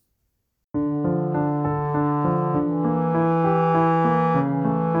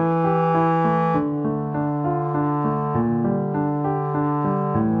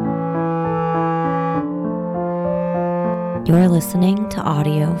listening to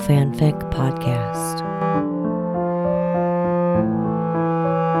Audio Fanfic Podcast.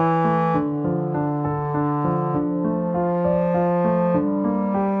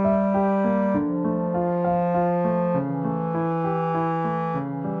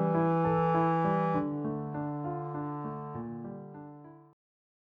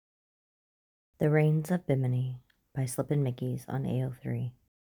 The Rains of Bimini by Slippin' Mickeys on AO3.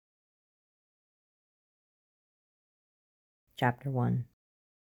 Chapter 1.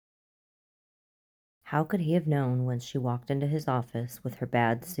 How could he have known when she walked into his office with her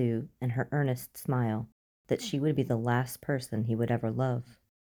bad suit and her earnest smile that she would be the last person he would ever love?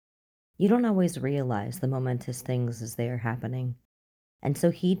 You don't always realize the momentous things as they are happening, and so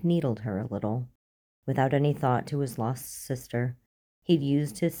he'd needled her a little. Without any thought to his lost sister, he'd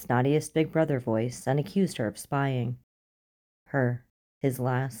used his snottiest big brother voice and accused her of spying. Her, his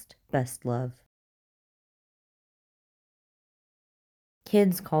last, best love.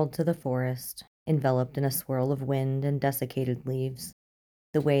 Kids called to the forest, enveloped in a swirl of wind and desiccated leaves,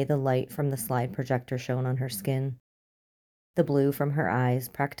 the way the light from the slide projector shone on her skin, the blue from her eyes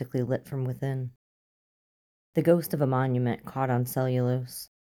practically lit from within. The ghost of a monument caught on cellulose.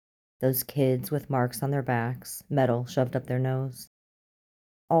 Those kids with marks on their backs, metal shoved up their nose.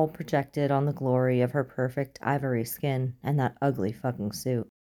 All projected on the glory of her perfect ivory skin and that ugly fucking suit.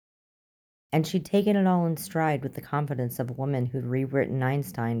 And she'd taken it all in stride with the confidence of a woman who'd rewritten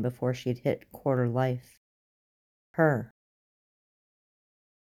Einstein before she'd hit quarter life. Her.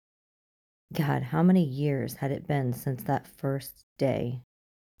 God, how many years had it been since that first day?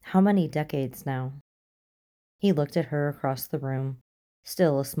 How many decades now? He looked at her across the room,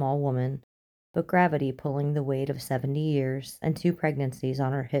 still a small woman, but gravity pulling the weight of 70 years and 2 pregnancies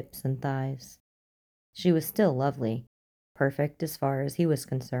on her hips and thighs. She was still lovely, perfect as far as he was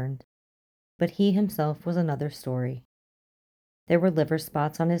concerned. But he himself was another story. There were liver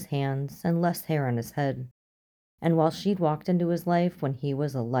spots on his hands and less hair on his head. And while she'd walked into his life when he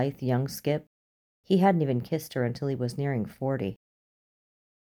was a lithe young skip, he hadn't even kissed her until he was nearing 40.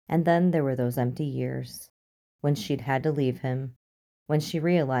 And then there were those empty years, when she'd had to leave him, when she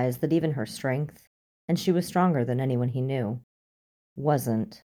realized that even her strength, and she was stronger than anyone he knew,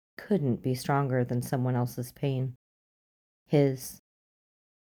 couldn't be stronger than someone else's pain. His.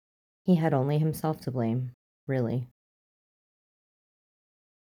 He had only himself to blame, really.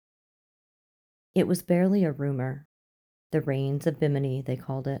 It was barely a rumor. The Rains of Bimini, they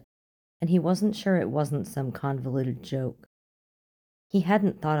called it, and he wasn't sure it wasn't some convoluted joke. He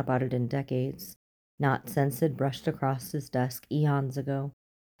hadn't thought about it in decades, not since it brushed across his desk eons ago,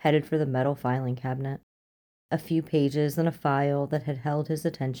 headed for the metal filing cabinet. A few pages in a file that had held his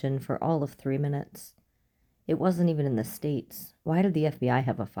attention for all of 3 minutes. It wasn't even in the States. Why did the FBI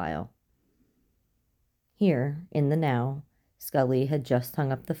have a file? Here, in the now, Scully had just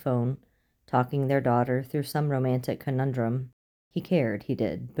hung up the phone, talking their daughter through some romantic conundrum. He cared, he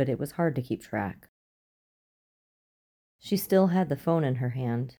did, but it was hard to keep track. She still had the phone in her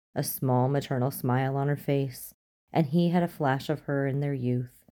hand, a small maternal smile on her face, and he had a flash of her in their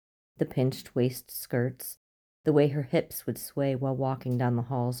youth, the pinched waist skirts, the way her hips would sway while walking down the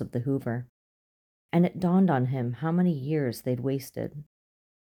halls of the Hoover. And it dawned on him how many years they'd wasted.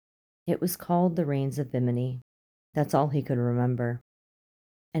 It was called The Rains of Bimini. That's all he could remember.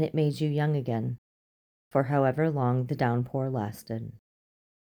 And it made you young again, for however long the downpour lasted.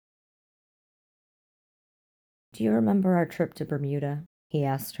 Do you remember our trip to Bermuda? He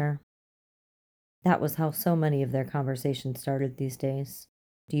asked her. That was how so many of their conversations started these days.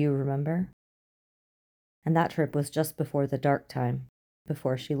 Do you remember? And that trip was just before the dark time,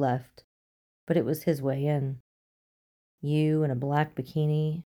 before she left. But it was his way in. You in a black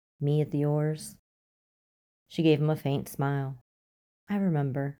bikini, me at the oars. She gave him a faint smile. I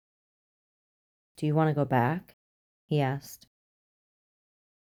remember. Do you want to go back? He asked.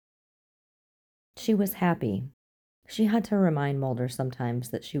 She was happy. She had to remind Mulder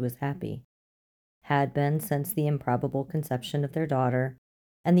sometimes that she was happy. Had been since the improbable conception of their daughter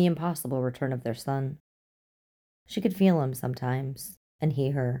and the impossible return of their son. She could feel him sometimes, and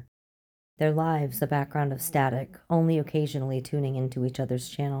he her. Their lives a background of static, only occasionally tuning into each other's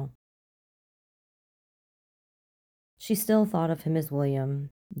channel. She still thought of him as William,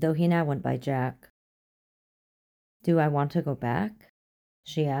 though he now went by Jack. Do I want to go back?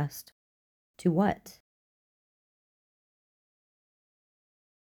 She asked. To what?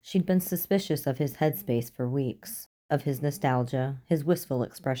 She'd been suspicious of his headspace for weeks, of his nostalgia, his wistful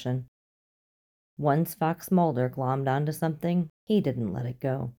expression. Once Fox Mulder glommed onto something, he didn't let it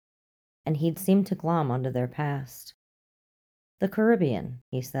go. And he'd seemed to glom onto their past. The Caribbean,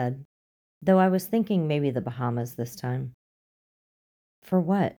 he said, though I was thinking maybe the Bahamas this time. For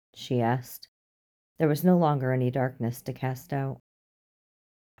what? She asked. There was no longer any darkness to cast out.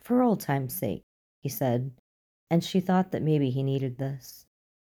 For old time's sake, he said, and she thought that maybe he needed this.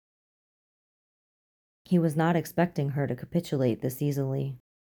 He was not expecting her to capitulate this easily.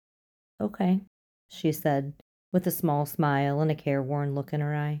 Okay, she said, with a small smile and a careworn look in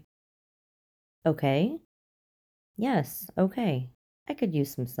her eye. Okay? Yes, okay. I could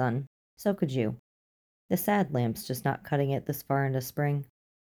use some sun. So could you. The sad lamp's just not cutting it this far into spring.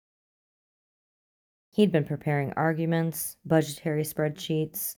 He'd been preparing arguments, budgetary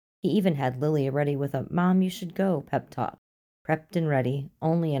spreadsheets. He even had Lily ready with a "Mom, you should go" pep talk. Prepped and ready,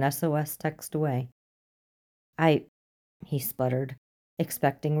 only an SOS text away. He sputtered,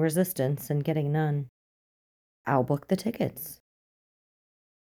 expecting resistance and getting none. I'll book the tickets.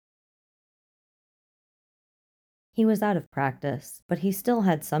 He was out of practice, but he still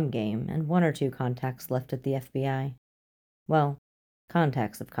had some game and one or two contacts left at the FBI. Well,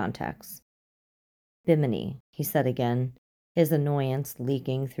 contacts of contacts. Bimini, he said again, his annoyance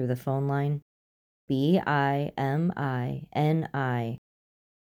leaking through the phone line. Bimini.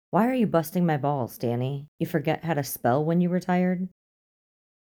 Why are you busting my balls, Danny? You forget how to spell when you retired?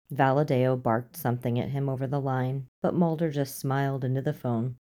 Valadeo barked something at him over the line, but Mulder just smiled into the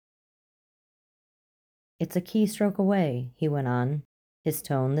phone. It's a keystroke away, he went on, his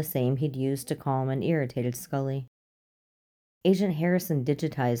tone the same he'd used to calm an irritated Scully. Agent Harrison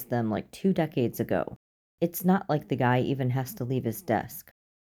digitized them like 2 decades ago. It's not like the guy even has to leave his desk.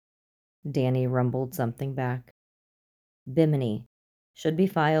 Danny rumbled something back. Bimini. Should be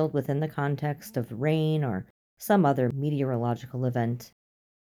filed within the context of rain or some other meteorological event.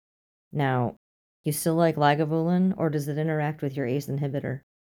 Now, you still like Lagavulin, or does it interact with your ACE inhibitor?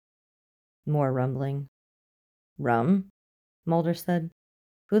 More rumbling. Rum? Mulder said.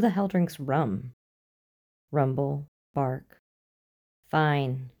 Who the hell drinks rum? Rumble, bark.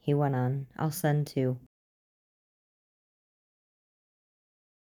 Fine, he went on. I'll send 2.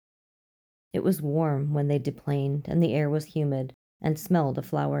 It was warm when they deplaned, and the air was humid and smelled of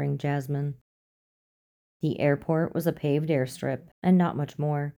flowering jasmine. The airport was a paved airstrip, and not much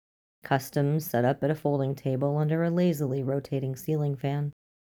more. Customs set up at a folding table under a lazily rotating ceiling fan.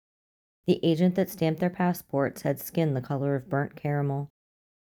 The agent that stamped their passports had skin the color of burnt caramel,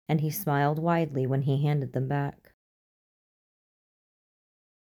 and he smiled widely when he handed them back.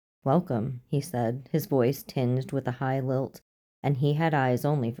 Welcome, he said, his voice tinged with a high lilt, and he had eyes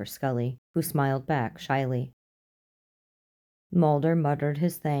only for Scully, who smiled back shyly. Mulder muttered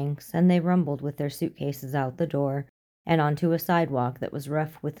his thanks, and they rumbled with their suitcases out the door and onto a sidewalk that was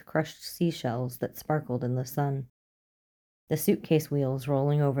rough with crushed seashells that sparkled in the sun. The suitcase wheels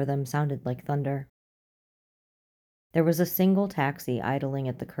rolling over them sounded like thunder. There was a single taxi idling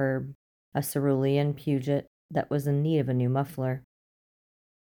at the curb, a cerulean Puget that was in need of a new muffler.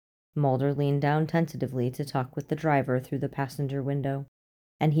 Mulder leaned down tentatively to talk with the driver through the passenger window,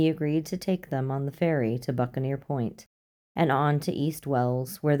 and he agreed to take them on the ferry to Buccaneer Point and on to East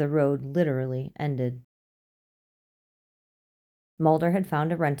Wells, where the road literally ended. Mulder had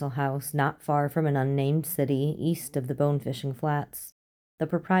found a rental house not far from an unnamed city east of the Bonefishing Flats, the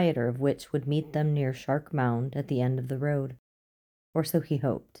proprietor of which would meet them near Shark Mound at the end of the road. Or so he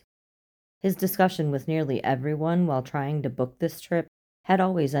hoped. His discussion with nearly everyone while trying to book this trip had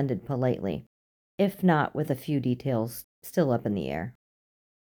always ended politely, if not with a few details still up in the air.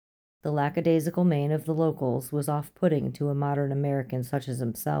 The lackadaisical mien of the locals was off-putting to a modern American such as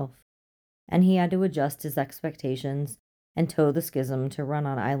himself, and he had to adjust his expectations and toe the schism to run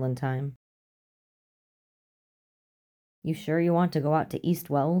on island time. You sure you want to go out to East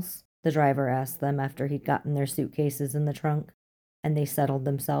Wells? The driver asked them after he'd gotten their suitcases in the trunk, and they settled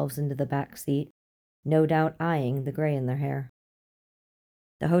themselves into the back seat, no doubt eyeing the gray in their hair.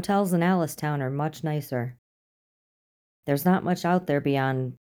 The hotels in Alistown are much nicer. There's not much out there.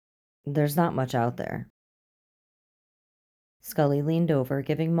 Scully leaned over,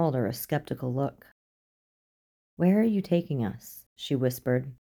 giving Mulder a skeptical look. Where are you taking us? She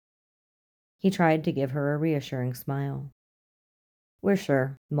whispered. He tried to give her a reassuring smile. We're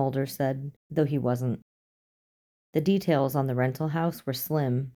sure, Mulder said, though he wasn't. The details on the rental house were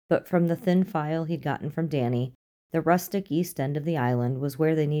slim, but from the thin file he'd gotten from Danny, the rustic east end of the island was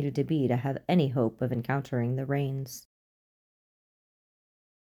where they needed to be to have any hope of encountering the rains.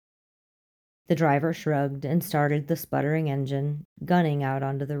 The driver shrugged and started the sputtering engine, gunning out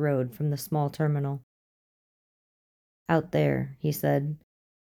onto the road from the small terminal. Out there, he said,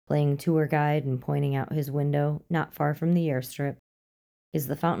 playing tour guide and pointing out his window, not far from the airstrip, is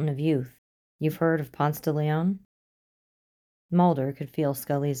the Fountain of Youth. You've heard of Ponce de Leon? Mulder could feel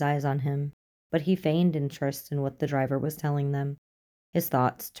Scully's eyes on him, but he feigned interest in what the driver was telling them, his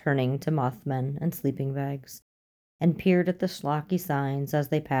thoughts turning to Mothmen and sleeping bags, and peered at the schlocky signs as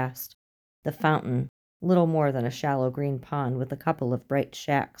they passed. The fountain, little more than a shallow green pond with a couple of bright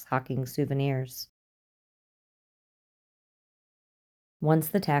shacks hawking souvenirs. Once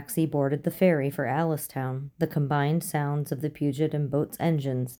the taxi boarded the ferry for Alistown, the combined sounds of the Puget and boat's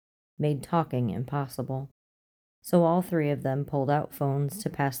engines made talking impossible. So all three of them pulled out phones to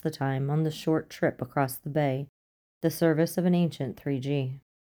pass the time on the short trip across the bay, the service of an ancient 3G.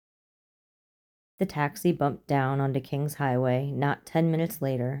 The taxi bumped down onto King's Highway not 10 minutes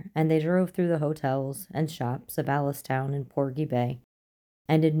later, and they drove through the hotels and shops of Alistown and Porgy Bay,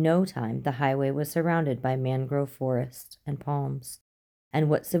 and in no time the highway was surrounded by mangrove forests and palms, and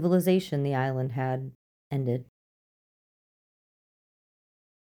what civilization the island had ended.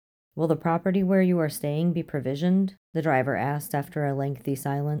 "Will the property where you are staying be provisioned?" the driver asked after a lengthy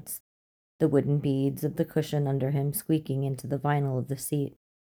silence, the wooden beads of the cushion under him squeaking into the vinyl of the seat.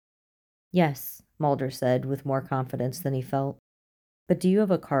 "Yes," Mulder said with more confidence than he felt. "But do you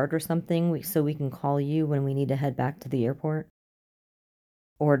have a card or something so we can call you when we need to head back to the airport?"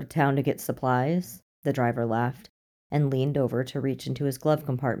 "Or to town to get supplies?" The driver laughed and leaned over to reach into his glove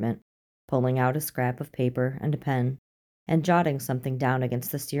compartment, pulling out a scrap of paper and a pen, and jotting something down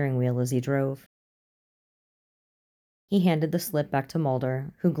against the steering wheel as he drove. He handed the slip back to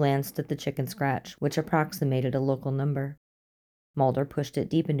Mulder, who glanced at the chicken scratch, which approximated a local number. Mulder pushed it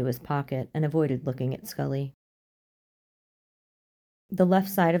deep into his pocket and avoided looking at Scully. The left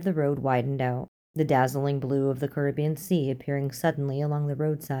side of the road widened out, the dazzling blue of the Caribbean Sea appearing suddenly along the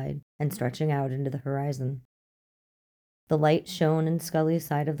roadside and stretching out into the horizon. The light shone in Scully's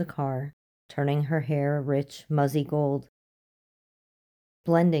side of the car, turning her hair a rich, muzzy gold,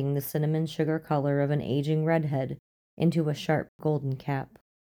 blending the cinnamon sugar color of an aging redhead into a sharp golden cap.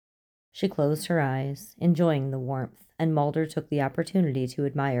 She closed her eyes, enjoying the warmth, and Mulder took the opportunity to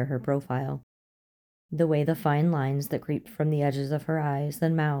admire her profile. The way the fine lines that creeped from the edges of her eyes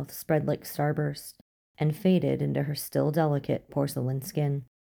and mouth spread like starbursts and faded into her still delicate porcelain skin.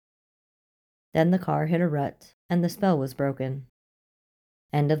 Then the car hit a rut, and the spell was broken.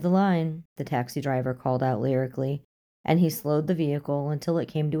 "End of the line," the taxi driver called out lyrically, and he slowed the vehicle until it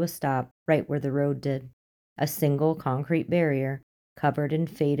came to a stop right where the road did. A single concrete barrier, covered in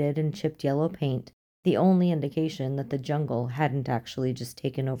faded and chipped yellow paint, the only indication that the jungle hadn't actually just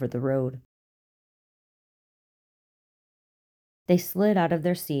taken over the road. They slid out of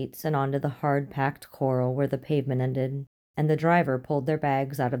their seats and onto the hard-packed coral where the pavement ended, and the driver pulled their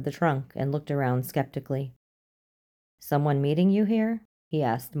bags out of the trunk and looked around skeptically. "Someone meeting you here?" he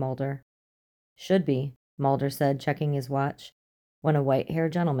asked Mulder. "Should be," Mulder said, checking his watch, when a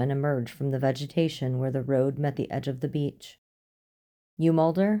white-haired gentleman emerged from the vegetation where the road met the edge of the beach. "You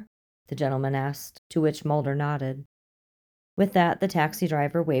Mulder?" the gentleman asked, to which Mulder nodded. With that, the taxi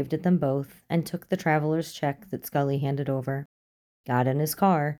driver waved at them both and took the traveler's check that Scully handed over, got in his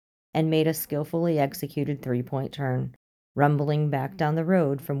car, and made a skillfully executed three-point turn, rumbling back down the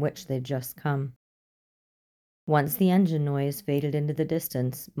road from which they'd just come. Once the engine noise faded into the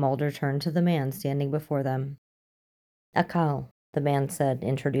distance, Mulder turned to the man standing before them. "Akal," the man said,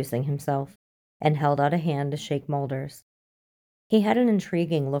 introducing himself, and held out a hand to shake Mulder's. He had an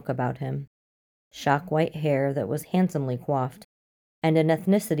intriguing look about him, shock white hair that was handsomely coiffed, and an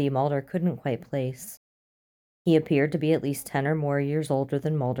ethnicity Mulder couldn't quite place. He appeared to be at least 10 or more years older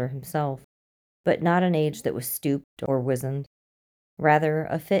than Mulder himself, but not an age that was stooped or wizened. Rather,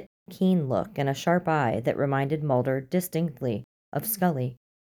 a fit, keen look and a sharp eye that reminded Mulder distinctly of Scully.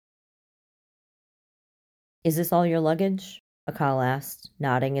 "Is this all your luggage?" Akal asked,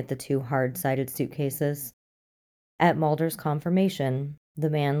 nodding at the two hard-sided suitcases. At Mulder's confirmation, the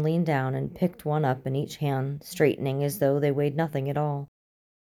man leaned down and picked one up in each hand, straightening as though they weighed nothing at all.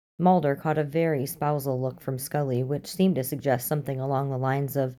 Mulder caught a very spousal look from Scully, which seemed to suggest something along the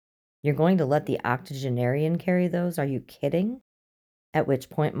lines of, "You're going to let the octogenarian carry those? Are you kidding?" At which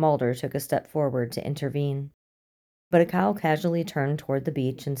point Mulder took a step forward to intervene. But Akal casually turned toward the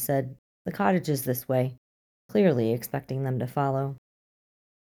beach and said, "The cottage is this way," clearly expecting them to follow.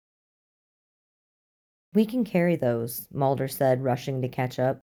 "We can carry those," Mulder said, rushing to catch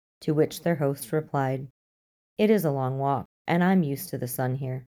up, to which their host replied, "It is a long walk, and I'm used to the sun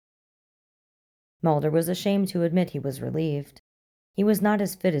here." Mulder was ashamed to admit he was relieved. He was not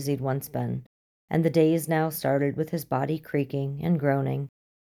as fit as he'd once been, and the days now started with his body creaking and groaning,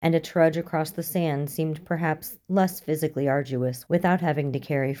 and a trudge across the sand seemed perhaps less physically arduous without having to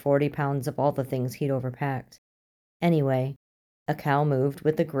carry 40 pounds of all the things he'd overpacked. Anyway, Akal moved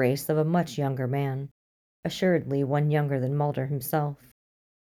with the grace of a much younger man, assuredly one younger than Mulder himself.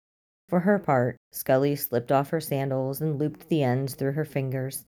 For her part, Scully slipped off her sandals and looped the ends through her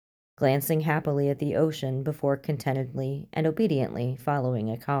fingers, glancing happily at the ocean before contentedly and obediently following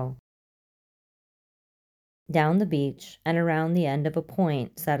Akal. Down the beach and around the end of a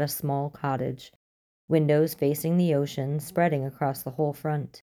point sat a small cottage, windows facing the ocean spreading across the whole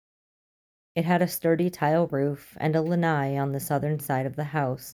front. It had a sturdy tile roof and a lanai on the southern side of the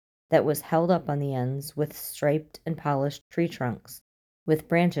house that was held up on the ends with striped and polished tree trunks, with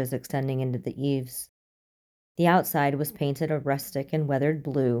branches extending into the eaves. The outside was painted a rustic and weathered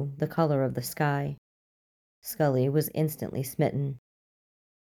blue, the color of the sky. Scully was instantly smitten.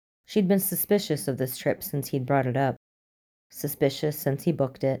 She'd been suspicious of this trip since he'd brought it up. Suspicious since he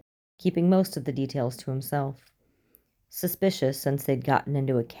booked it, keeping most of the details to himself. Suspicious since they'd gotten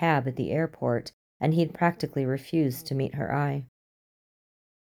into a cab at the airport and he'd practically refused to meet her eye.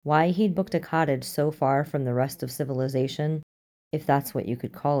 Why he'd booked a cottage so far from the rest of civilization, if that's what you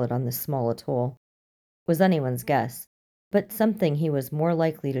could call it on this small atoll, was anyone's guess, but something he was more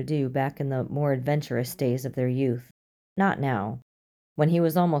likely to do back in the more adventurous days of their youth. Not now, when he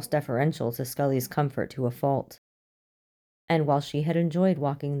was almost deferential to Scully's comfort to a fault. And while she had enjoyed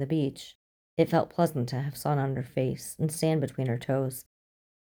walking the beach, it felt pleasant to have sun on her face and stand between her toes.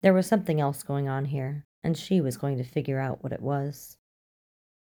 There was something else going on here, and she was going to figure out what it was.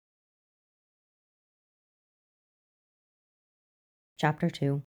 Chapter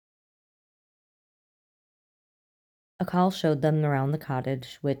 2. Akal showed them around the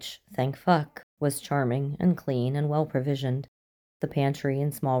cottage, which, thank fuck, was charming and clean and well provisioned. The pantry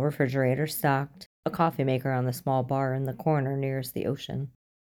and small refrigerator stocked, a coffee maker on the small bar in the corner nearest the ocean.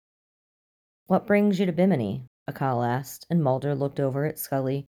 "What brings you to Bimini?" Akal asked, and Mulder looked over at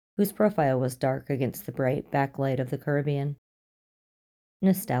Scully, whose profile was dark against the bright backlight of the Caribbean.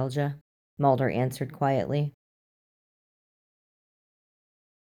 "Nostalgia," Mulder answered quietly.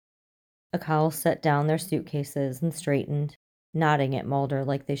 Akal set down their suitcases and straightened, nodding at Mulder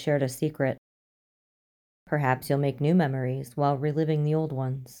like they shared a secret. "Perhaps you'll make new memories while reliving the old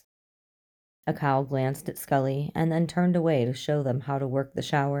ones." Akal glanced at Scully and then turned away to show them how to work the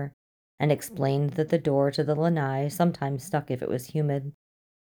shower, and explained that the door to the lanai sometimes stuck if it was humid.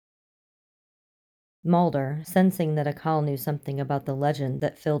 Mulder, sensing that Akal knew something about the legend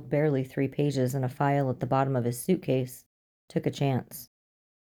that filled barely 3 pages in a file at the bottom of his suitcase, took a chance.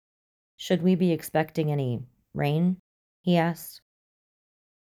 "Should we be expecting any rain?" he asked.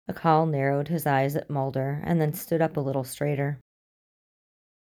 Akal narrowed his eyes at Mulder and then stood up a little straighter.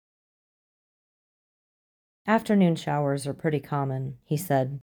 "Afternoon showers are pretty common," he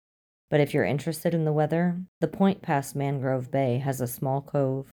said. "But if you're interested in the weather, the point past Mangrove Bay has a small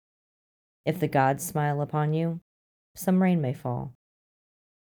cove. If the gods smile upon you, some rain may fall."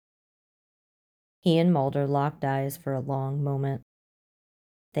 He and Mulder locked eyes for a long moment.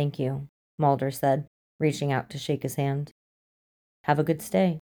 "Thank you," Mulder said, reaching out to shake his hand. "Have a good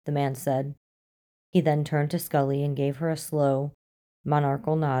stay," the man said. He then turned to Scully and gave her a slow,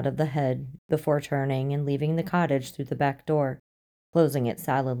 monarchal nod of the head before turning and leaving the cottage through the back door, closing it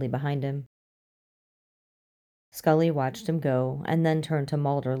solidly behind him. Scully watched him go and then turned to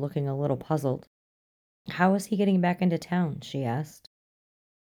Mulder, looking a little puzzled. "How is he getting back into town?" she asked.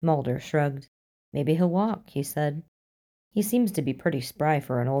 Mulder shrugged. "Maybe he'll walk," he said. "He seems to be pretty spry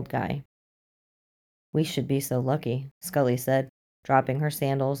for an old guy." "We should be so lucky," Scully said, dropping her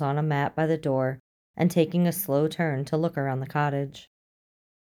sandals on a mat by the door and taking a slow turn to look around the cottage.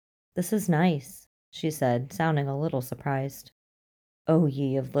 "This is nice," she said, sounding a little surprised. "O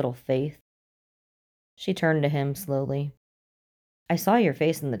ye of little faith." She turned to him slowly. "I saw your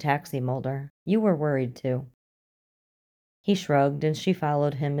face in the taxi, Mulder. You were worried, too." He shrugged, and she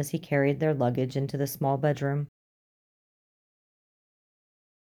followed him as he carried their luggage into the small bedroom.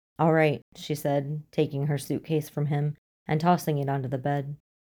 "All right," she said, taking her suitcase from him and tossing it onto the bed.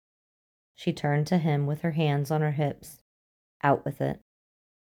 She turned to him with her hands on her hips. "Out with it."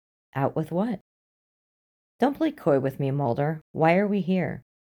 "Out with what?" "Don't play coy with me, Mulder. Why are we here?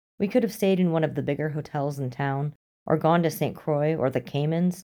 We could have stayed in one of the bigger hotels in town, or gone to St. Croix or the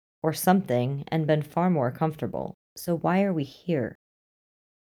Caymans, or something, and been far more comfortable. So why are we here?"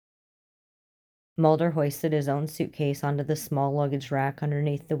 Mulder hoisted his own suitcase onto the small luggage rack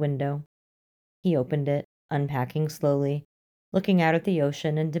underneath the window. He opened it, unpacking slowly, looking out at the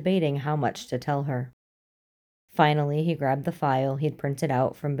ocean and debating how much to tell her. Finally, he grabbed the file he'd printed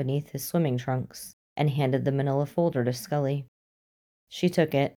out from beneath his swimming trunks and handed the manila folder to Scully. She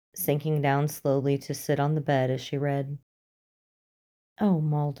took it, sinking down slowly to sit on the bed as she read. "Oh,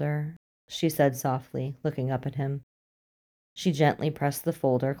 Mulder," she said softly, looking up at him. She gently pressed the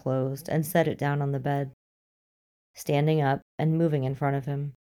folder closed and set it down on the bed. Standing up and moving in front of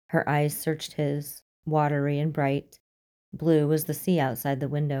him, Her eyes searched his, watery and bright, blue as the sea outside the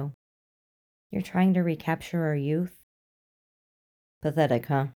window. "You're trying to recapture our youth?" Pathetic,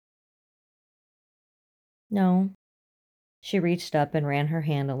 huh? No. She reached up and ran her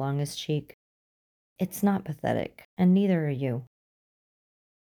hand along his cheek. "It's not pathetic, and neither are you."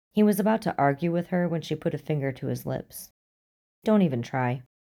 He was about to argue with her when she put a finger to his lips. "Don't even try."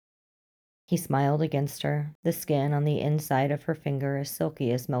 He smiled against her, the skin on the inside of her finger as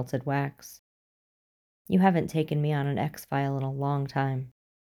silky as melted wax. "You haven't taken me on an X-File in a long time.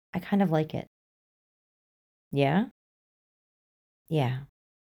 I kind of like it." "Yeah?" "Yeah."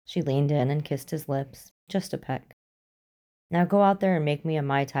 She leaned in and kissed his lips, just a peck. "Now go out there and make me a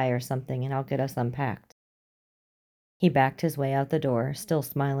Mai Tai or something, and I'll get us unpacked." He backed his way out the door, still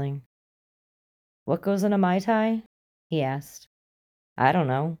smiling. "What goes in a Mai Tai?" he asked. "I don't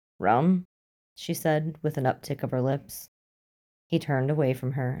know. Rum?" she said, with an uptick of her lips. He turned away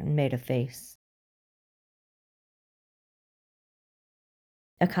from her and made a face.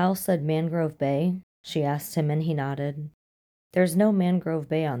 "Akal said Mangrove Bay?" she asked him, and he nodded. "There's no Mangrove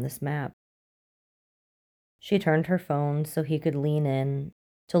Bay on this map." She turned her phone so he could lean in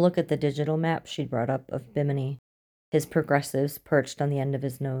to look at the digital map she'd brought up of Bimini, his progressives perched on the end of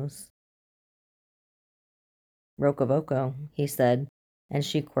his nose. "Rokovoko," he said, and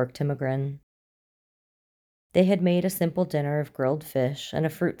she quirked him a grin. They had made a simple dinner of grilled fish and a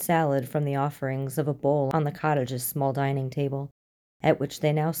fruit salad from the offerings of a bowl on the cottage's small dining table, at which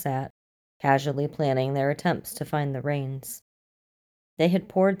they now sat, casually planning their attempts to find the reins. They had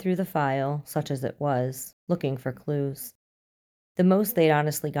pored through the file, such as it was, looking for clues. The most they'd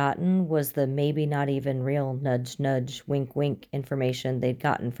honestly gotten was the maybe not even real nudge nudge, wink wink information they'd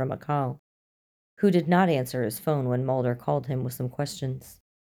gotten from Akal, who did not answer his phone when Mulder called him with some questions.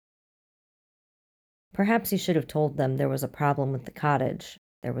 Perhaps he should have told them there was a problem with the cottage.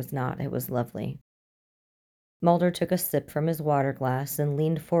 There was not. It was lovely. Mulder took a sip from his water glass and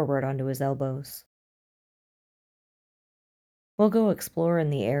leaned forward onto his elbows. "We'll go explore in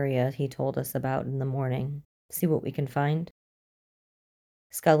the area he told us about in the morning. See what we can find."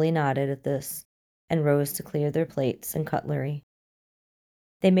 Scully nodded at this and rose to clear their plates and cutlery.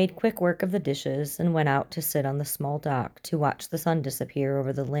 They made quick work of the dishes and went out to sit on the small dock to watch the sun disappear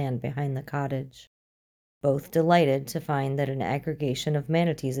over the land behind the cottage, both delighted to find that an aggregation of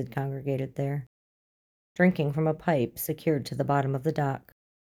manatees had congregated there, drinking from a pipe secured to the bottom of the dock,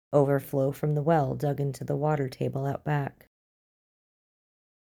 overflow from the well dug into the water table out back.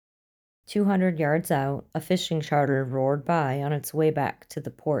 200 yards out, a fishing charter roared by on its way back to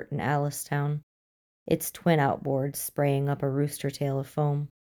the port in Alistown, its twin outboards spraying up a rooster tail of foam.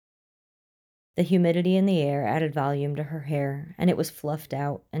 The humidity in the air added volume to her hair, and it was fluffed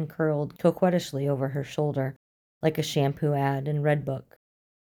out and curled coquettishly over her shoulder, like a shampoo ad in Redbook.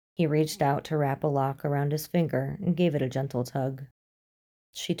 He reached out to wrap a lock around his finger and gave it a gentle tug.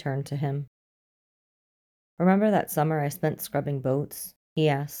 She turned to him. "Remember that summer I spent scrubbing boats?" he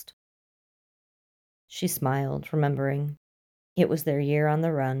asked. She smiled, remembering. It was their year on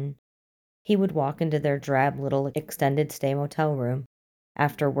the run. He would walk into their drab little extended stay motel room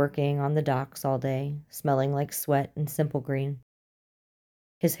after working on the docks all day, smelling like sweat and simple green.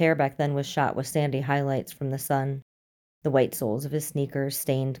 His hair back then was shot with sandy highlights from the sun, the white soles of his sneakers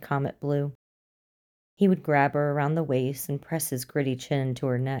stained comet blue. He would grab her around the waist and press his gritty chin to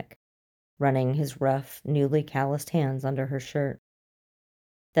her neck, running his rough, newly calloused hands under her shirt.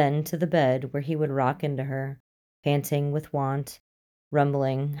 Then to the bed where he would rock into her, panting with want,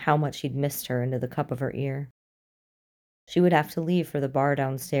 rumbling how much he'd missed her into the cup of her ear. She would have to leave for the bar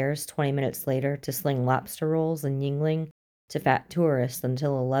downstairs 20 minutes later to sling lobster rolls and Yingling to fat tourists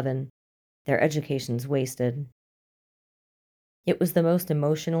until 11, their educations wasted. It was the most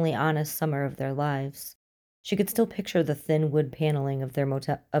emotionally honest summer of their lives. She could still picture the thin wood paneling of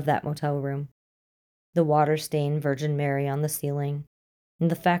that motel room, the water-stained Virgin Mary on the ceiling, and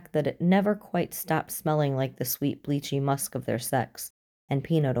the fact that it never quite stopped smelling like the sweet bleachy musk of their sex and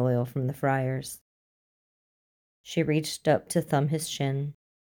peanut oil from the fryers. She reached up to thumb his chin.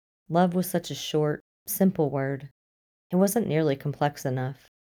 Love was such a short, simple word. It wasn't nearly complex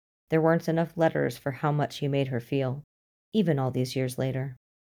enough. There weren't enough letters for how much he made her feel, even all these years later.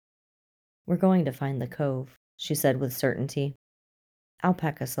 "We're going to find the cove," she said with certainty. "I'll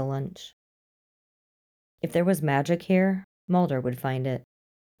pack us a lunch." If there was magic here, Mulder would find it,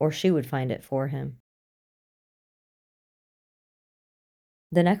 or she would find it for him.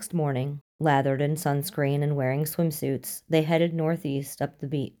 The next morning, lathered in sunscreen and wearing swimsuits, they headed northeast up the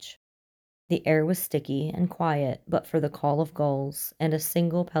beach. The air was sticky and quiet but for the call of gulls, and a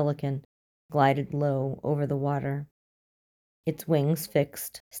single pelican glided low over the water. its wings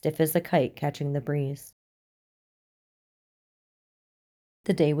fixed, stiff as a kite catching the breeze.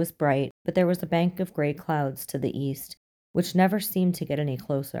 The day was bright, but there was a bank of gray clouds to the east, which never seemed to get any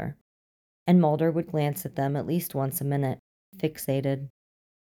closer, and Mulder would glance at them at least once a minute, fixated.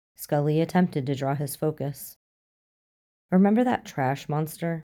 Scully attempted to draw his focus. Remember that trash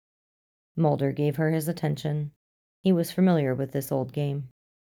monster? Mulder gave her his attention. He was familiar with this old game.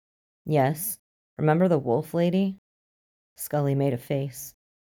 Yes. Remember the wolf lady? Scully made a face.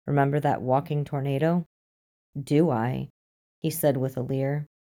 Remember that walking tornado? Do I? He said with a leer.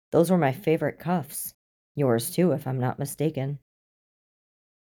 Those were my favorite cuffs. Yours too, if I'm not mistaken.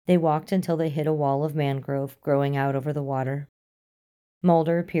 They walked until they hit a wall of mangrove growing out over the water.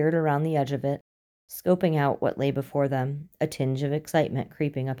 Mulder peered around the edge of it, scoping out what lay before them, a tinge of excitement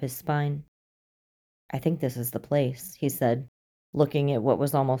creeping up his spine. I think this is the place, he said, looking at what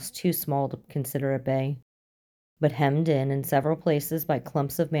was almost too small to consider a bay, but hemmed in several places by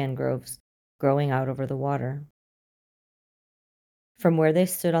clumps of mangroves growing out over the water. From where they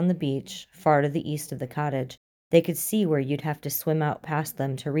stood on the beach, far to the east of the cottage, they could see where you'd have to swim out past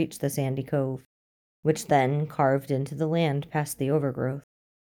them to reach the sandy cove, which then carved into the land past the overgrowth.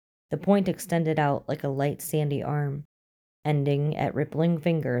 The point extended out like a light sandy arm, ending at rippling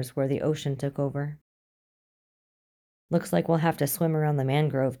fingers where the ocean took over. Looks like we'll have to swim around the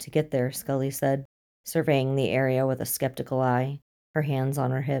mangrove to get there, Scully said, surveying the area with a skeptical eye, her hands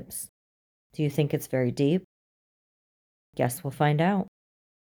on her hips. Do you think it's very deep? Guess we'll find out.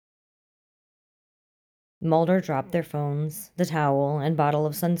 Mulder dropped their phones, the towel, and bottle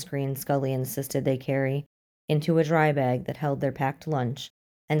of sunscreen Scully insisted they carry, into a dry bag that held their packed lunch,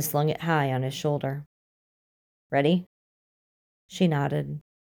 and slung it high on his shoulder. Ready? She nodded.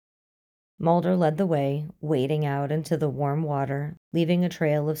 Mulder led the way, wading out into the warm water, leaving a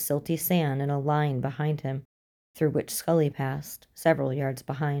trail of silty sand in a line behind him, through which Scully passed, several yards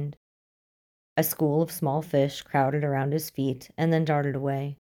behind. A school of small fish crowded around his feet and then darted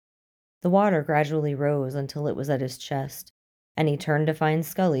away. The water gradually rose until it was at his chest, and he turned to find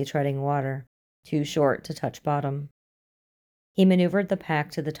Scully treading water, too short to touch bottom. He maneuvered the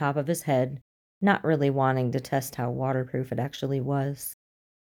pack to the top of his head, not really wanting to test how waterproof it actually was.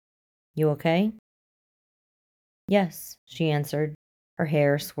 You okay? Yes, she answered, her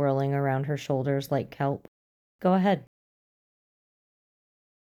hair swirling around her shoulders like kelp. Go ahead.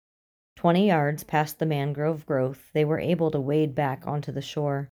 20 yards past the mangrove growth, they were able to wade back onto the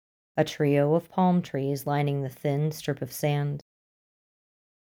shore, a trio of palm trees lining the thin strip of sand.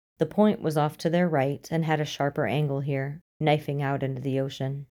 The point was off to their right and had a sharper angle here, knifing out into the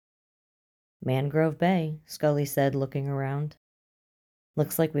ocean. Mangrove Bay, Scully said, looking around.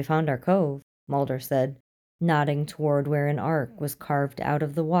 Looks like we found our cove, Mulder said, nodding toward where an arc was carved out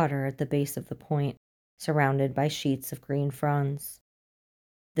of the water at the base of the point, surrounded by sheets of green fronds.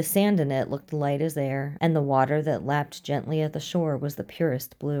 The sand in it looked light as air, and the water that lapped gently at the shore was the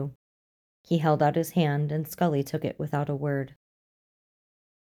purest blue. He held out his hand, and Scully took it without a word.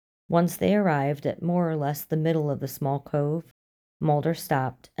 Once they arrived at more or less the middle of the small cove, Mulder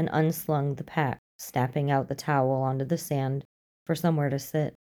stopped and unslung the pack, snapping out the towel onto the sand for somewhere to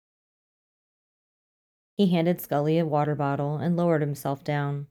sit. He handed Scully a water bottle and lowered himself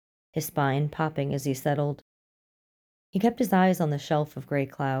down, his spine popping as he settled. He kept his eyes on the shelf of gray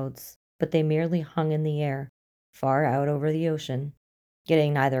clouds, but they merely hung in the air, far out over the ocean,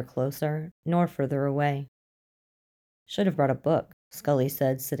 getting neither closer nor further away. Should have brought a book, Scully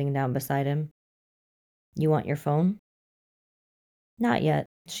said, sitting down beside him. You want your phone? Not yet,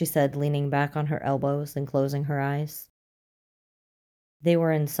 she said, leaning back on her elbows and closing her eyes. They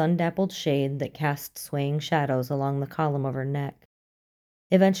were in sun-dappled shade that cast swaying shadows along the column of her neck.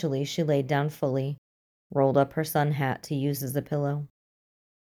 Eventually, she laid down fully, rolled up her sun hat to use as a pillow.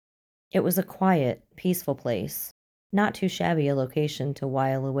 It was a quiet, peaceful place, not too shabby a location to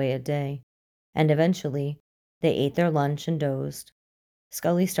while away a day, and eventually, they ate their lunch and dozed.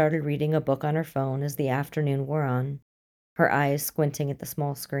 Scully started reading a book on her phone as the afternoon wore on, her eyes squinting at the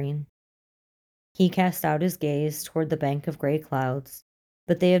small screen. He cast out his gaze toward the bank of gray clouds,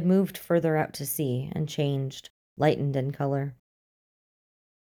 but they had moved further out to sea and changed, lightened in color.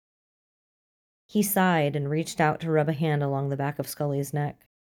 He sighed and reached out to rub a hand along the back of Scully's neck.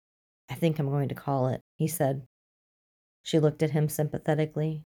 I think I'm going to call it, he said. She looked at him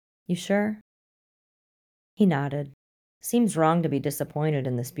sympathetically. You sure? He nodded. Seems wrong to be disappointed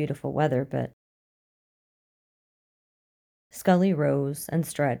in this beautiful weather, but... Scully rose and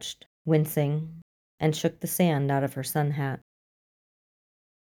stretched, wincing, and shook the sand out of her sun hat.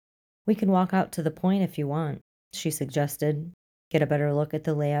 We can walk out to the point if you want, she suggested. Get a better look at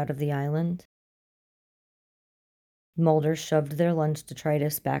the layout of the island. Mulder shoved their lunch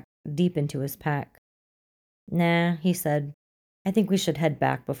detritus back deep into his pack. Nah, he said. I think we should head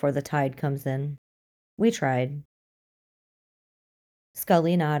back before the tide comes in. We tried.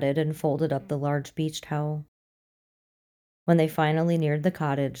 Scully nodded and folded up the large beach towel. When they finally neared the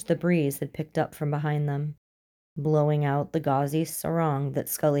cottage, the breeze had picked up from behind them, blowing out the gauzy sarong that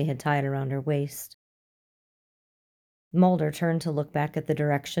Scully had tied around her waist. Mulder turned to look back at the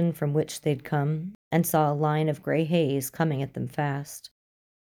direction from which they'd come and saw a line of gray haze coming at them fast.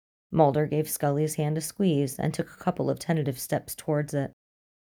 Mulder gave Scully's hand a squeeze and took a couple of tentative steps towards it,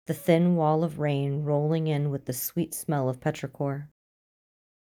 the thin wall of rain rolling in with the sweet smell of petrichor.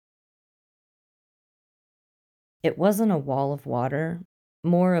 It wasn't a wall of water,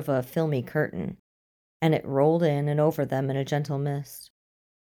 more of a filmy curtain, and it rolled in and over them in a gentle mist.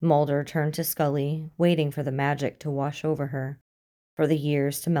 Mulder turned to Scully, waiting for the magic to wash over her, for the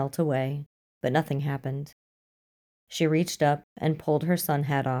years to melt away, but nothing happened. She reached up and pulled her sun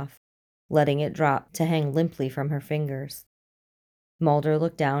hat off, letting it drop to hang limply from her fingers. Mulder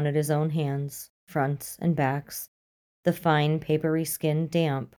looked down at his own hands, fronts and backs, the fine papery skin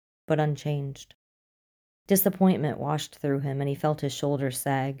damp but unchanged. Disappointment washed through him and he felt his shoulders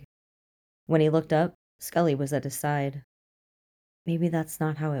sag. When he looked up, Scully was at his side. Maybe that's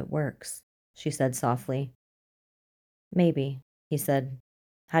not how it works, she said softly. Maybe, he said.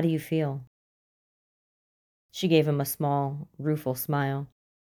 How do you feel? She gave him a small, rueful smile.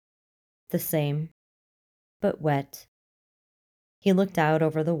 The same, but wet. He looked out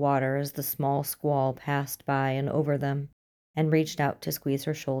over the water as the small squall passed by and over them, and reached out to squeeze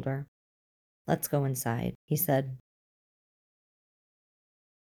her shoulder. Let's go inside, he said.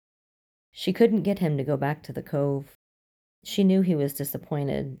 She couldn't get him to go back to the cove. She knew he was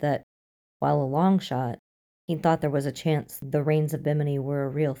disappointed that, while a long shot, he thought there was a chance the rains of Bimini were a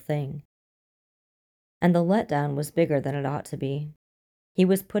real thing. And the letdown was bigger than it ought to be. He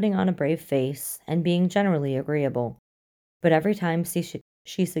was putting on a brave face and being generally agreeable, but every time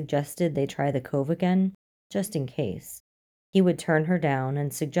she suggested they try the cove again, just in case, he would turn her down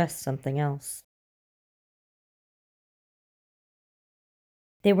and suggest something else.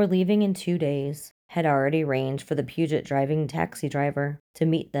 They were leaving in 2 days, had already arranged for the Puget driving taxi driver to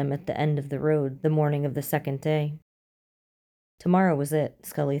meet them at the end of the road the morning of the second day. Tomorrow was it,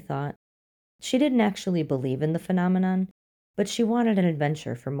 Scully thought. She didn't actually believe in the phenomenon, but she wanted an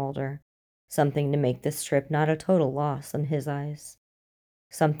adventure for Mulder, something to make this trip not a total loss in his eyes,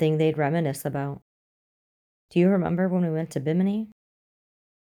 something they'd reminisce about. Do you remember when we went to Bimini?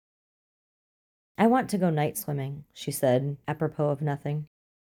 I want to go night swimming, she said, apropos of nothing.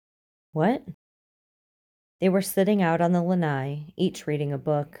 What? They were sitting out on the lanai, each reading a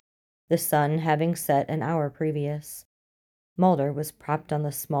book, the sun having set an hour previous. Mulder was propped on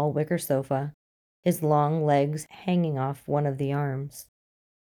the small wicker sofa, his long legs hanging off one of the arms.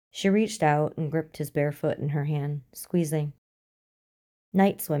 She reached out and gripped his bare foot in her hand, squeezing.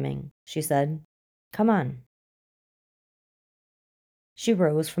 Night swimming, she said. Come on. She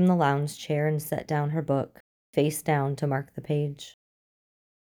rose from the lounge chair and set down her book, face down to mark the page.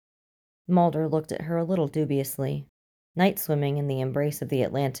 Mulder looked at her a little dubiously. Night swimming in the embrace of the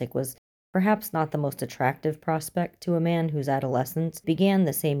Atlantic was perhaps not the most attractive prospect to a man whose adolescence began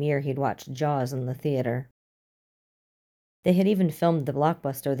the same year he'd watched Jaws in the theater. They had even filmed the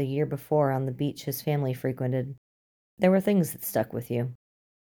blockbuster the year before on the beach his family frequented. There were things that stuck with you.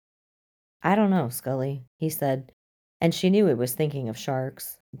 I don't know, Scully, he said, and she knew he was thinking of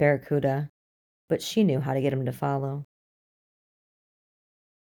sharks, barracuda, but she knew how to get him to follow.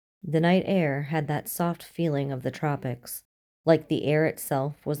 The night air had that soft feeling of the tropics, like the air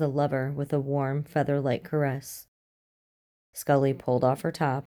itself was a lover with a warm, feather-like caress. Scully pulled off her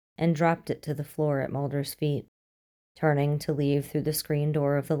top and dropped it to the floor at Mulder's feet, turning to leave through the screen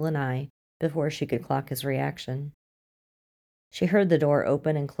door of the lanai before she could clock his reaction. She heard the door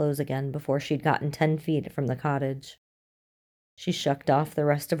open and close again before she'd gotten 10 feet from the cottage. She shucked off the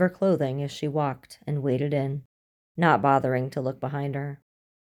rest of her clothing as she walked and waded in, not bothering to look behind her.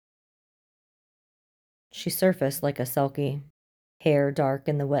 She surfaced like a selkie, hair dark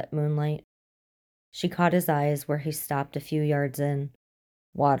in the wet moonlight. She caught his eyes where he stopped a few yards in,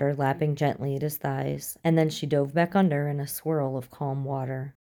 water lapping gently at his thighs, and then she dove back under in a swirl of calm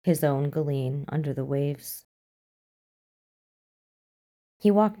water, his own Galeen under the waves. He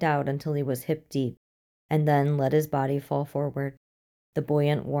walked out until he was hip deep, and then let his body fall forward, the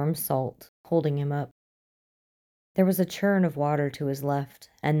buoyant warm salt holding him up. There was a churn of water to his left,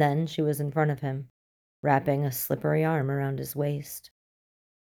 and then she was in front of him, wrapping a slippery arm around his waist.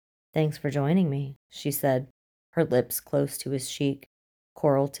 Thanks for joining me, she said, her lips close to his cheek,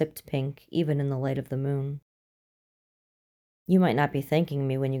 coral-tipped pink even in the light of the moon. You might not be thanking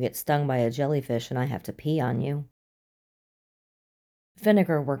me when you get stung by a jellyfish and I have to pee on you.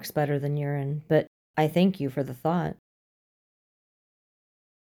 Vinegar works better than urine, but I thank you for the thought.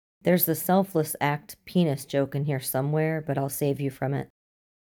 There's the selfless act penis joke in here somewhere, but I'll save you from it.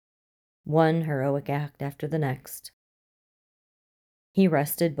 One heroic act after the next. He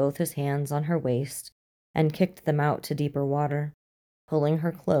rested both his hands on her waist and kicked them out to deeper water, pulling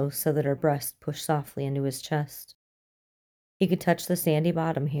her close so that her breast pushed softly into his chest. He could touch the sandy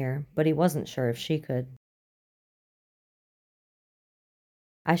bottom here, but he wasn't sure if she could.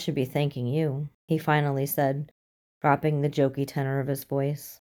 I should be thanking you, he finally said, dropping the jokey tenor of his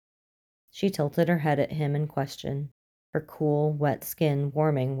voice. She tilted her head at him in question, her cool, wet skin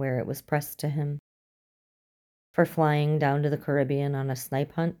warming where it was pressed to him. For flying down to the Caribbean on a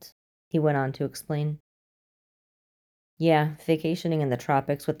snipe hunt, he went on to explain. Yeah, vacationing in the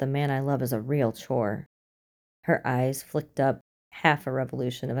tropics with the man I love is a real chore. Her eyes flicked up, half a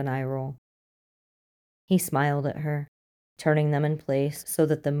revolution of an eye roll. He smiled at her, turning them in place so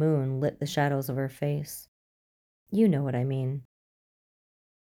that the moon lit the shadows of her face. You know what I mean.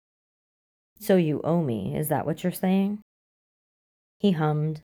 So you owe me, is that what you're saying? He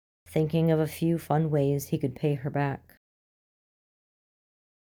hummed, thinking of a few fun ways he could pay her back.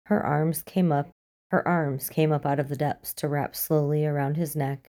 Her arms came up, her arms came up out of the depths to wrap slowly around his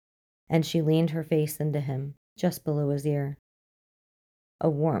neck, and she leaned her face into him, just below his ear.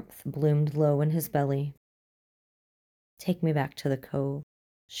 A warmth bloomed low in his belly. Take me back to the cove,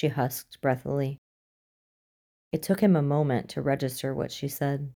 she husked breathily. It took him a moment to register what she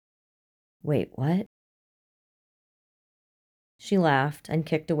said. Wait, what? She laughed and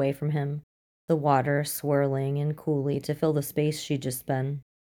kicked away from him, the water swirling and coolly to fill the space she'd just been.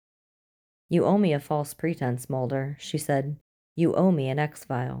 You owe me a false pretense, Mulder, she said. You owe me an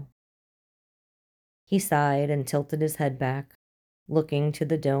X-File. He sighed and tilted his head back, looking to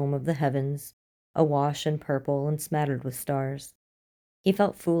the dome of the heavens, awash in purple and smattered with stars. He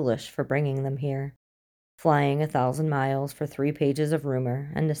felt foolish for bringing them here, flying 1,000 miles for 3 pages of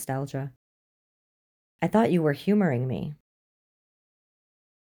rumor and nostalgia. I thought you were humoring me.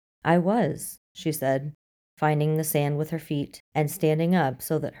 I was, she said, finding the sand with her feet and standing up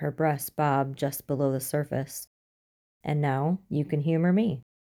so that her breasts bobbed just below the surface. And now you can humor me.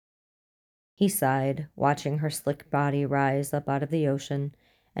 He sighed, watching her slick body rise up out of the ocean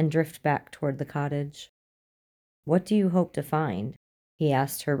and drift back toward the cottage. What do you hope to find? He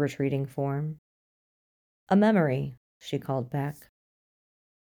asked her retreating form. A memory, she called back.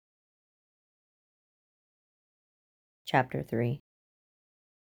 Chapter 3.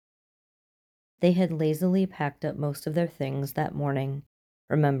 They had lazily packed up most of their things that morning,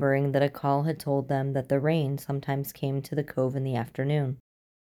 remembering that a call had told them that the rain sometimes came to the cove in the afternoon.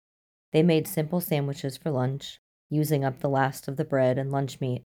 They made simple sandwiches for lunch, using up the last of the bread and lunch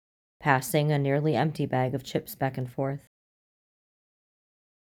meat, passing a nearly empty bag of chips back and forth.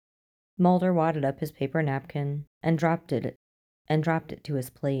 Mulder wadded up his paper napkin and dropped it to his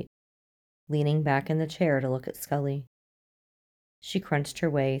plate, leaning back in the chair to look at Scully. She crunched her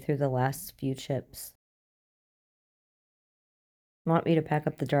way through the last few chips. Want me to pack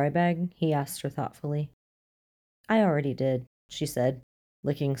up the dry bag? He asked her thoughtfully. I already did, she said,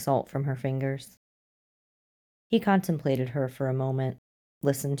 licking salt from her fingers. He contemplated her for a moment,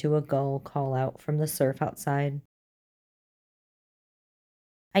 listened to a gull call out from the surf outside.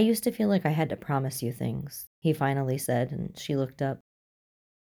 I used to feel like I had to promise you things, he finally said, and she looked up.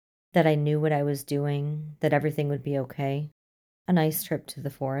 That I knew what I was doing, that everything would be okay. A nice trip to the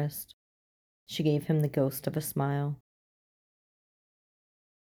forest. She gave him the ghost of a smile.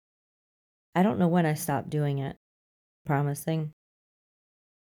 I don't know when I stopped doing it. Promising.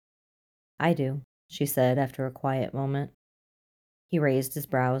 I do, she said after a quiet moment. He raised his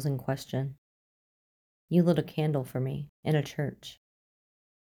brows in question. You lit a candle for me, in a church.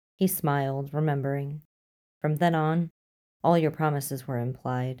 He smiled, remembering. From then on, all your promises were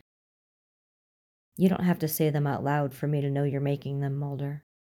implied. You don't have to say them out loud for me to know you're making them, Mulder.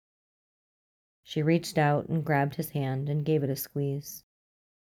 She reached out and grabbed his hand and gave it a squeeze.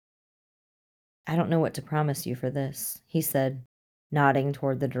 I don't know what to promise you for this, he said, nodding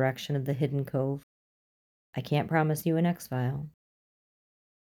toward the direction of the hidden cove. I can't promise you an X-File.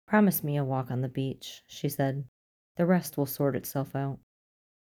 Promise me a walk on the beach, she said. The rest will sort itself out.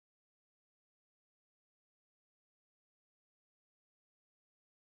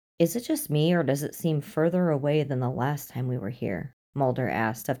 Is it just me, or does it seem further away than the last time we were here? Mulder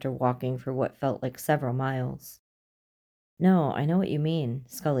asked after walking for what felt like several miles. No, I know what you mean,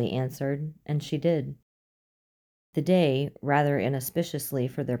 Scully answered, and she did. The day, rather inauspiciously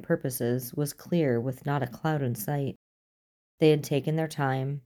for their purposes, was clear with not a cloud in sight. They had taken their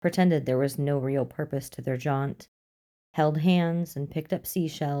time, pretended there was no real purpose to their jaunt, held hands and picked up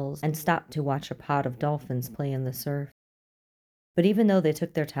seashells and stopped to watch a pod of dolphins play in the surf. But even though they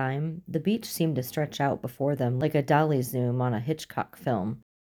took their time, the beach seemed to stretch out before them like a dolly zoom on a Hitchcock film,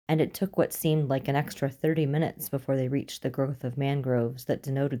 and it took what seemed like an extra 30 minutes before they reached the growth of mangroves that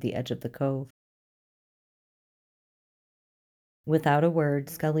denoted the edge of the cove. Without a word,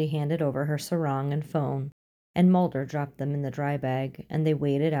 Scully handed over her sarong and phone, and Mulder dropped them in the dry bag, and they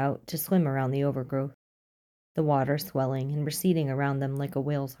waded out to swim around the overgrowth, the water swelling and receding around them like a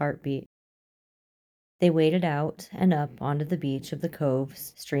whale's heartbeat. They waded out and up onto the beach of the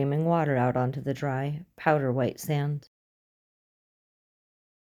coves, streaming water out onto the dry, powder-white sand.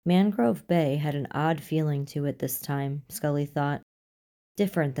 Mangrove Bay had an odd feeling to it this time, Scully thought,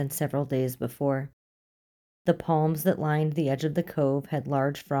 different than several days before. The palms that lined the edge of the cove had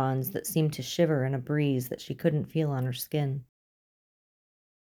large fronds that seemed to shiver in a breeze that she couldn't feel on her skin.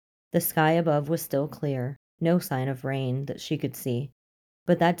 The sky above was still clear, no sign of rain that she could see,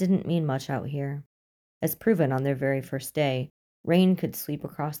 but that didn't mean much out here. As proven on their very first day, rain could sweep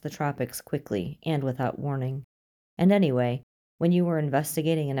across the tropics quickly and without warning. And anyway, when you were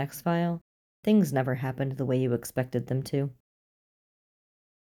investigating an X-file, things never happened the way you expected them to.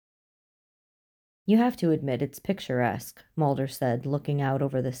 You have to admit it's picturesque, Mulder said, looking out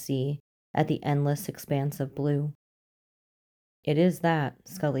over the sea, at the endless expanse of blue. It is that,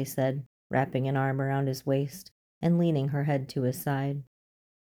 Scully said, wrapping an arm around his waist and leaning her head to his side.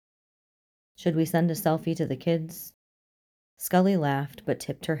 Should we send a selfie to the kids? Scully laughed but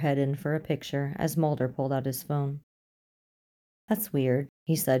tipped her head in for a picture as Mulder pulled out his phone. That's weird,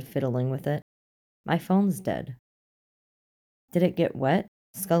 he said, fiddling with it. My phone's dead. Did it get wet?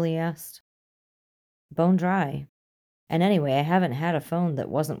 Scully asked. Bone dry. And anyway, I haven't had a phone that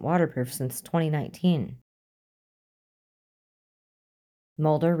wasn't waterproof since 2019.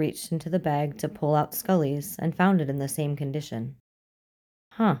 Mulder reached into the bag to pull out Scully's and found it in the same condition.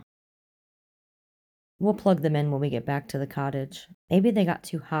 Huh. We'll plug them in when we get back to the cottage. Maybe they got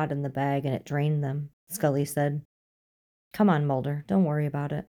too hot in the bag and it drained them, Scully said. Come on, Mulder, don't worry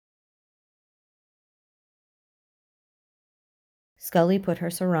about it. Scully put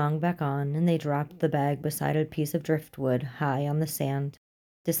her sarong back on, and they dropped the bag beside a piece of driftwood high on the sand,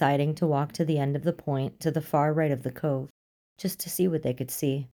 deciding to walk to the end of the point to the far right of the cove, just to see what they could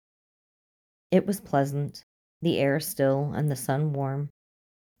see. It was pleasant, the air still and the sun warm.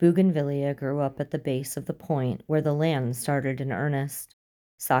 Bougainvillea grew up at the base of the point where the land started in earnest,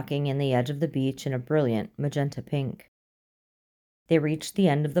 socking in the edge of the beach in a brilliant magenta pink. They reached the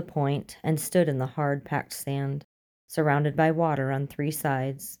end of the point and stood in the hard packed sand, surrounded by water on three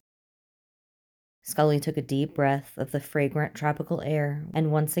sides. Scully took a deep breath of the fragrant tropical air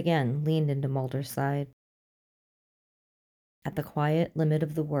and once again leaned into Mulder's side. At the quiet limit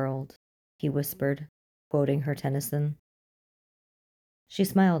of the world, he whispered, quoting her Tennyson. She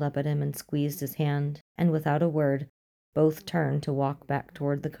smiled up at him and squeezed his hand, and without a word, both turned to walk back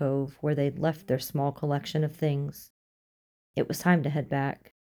toward the cove where they'd left their small collection of things. It was time to head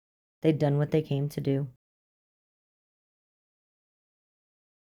back. They'd done what they came to do.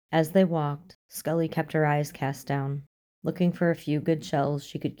 As they walked, Scully kept her eyes cast down, looking for a few good shells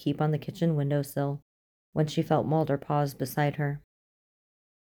she could keep on the kitchen windowsill, when she felt Mulder pause beside her.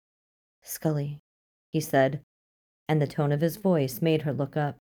 Scully, he said, and the tone of his voice made her look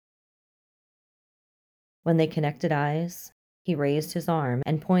up. When they connected eyes, he raised his arm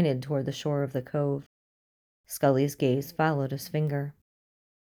and pointed toward the shore of the cove. Scully's gaze followed his finger.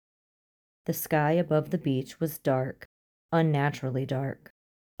 The sky above the beach was dark, unnaturally dark,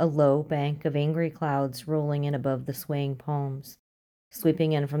 a low bank of angry clouds rolling in above the swaying palms,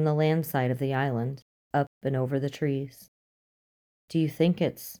 sweeping in from the land side of the island, up and over the trees. Do you think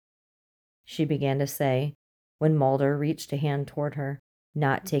it's... she began to say, when Mulder reached a hand toward her,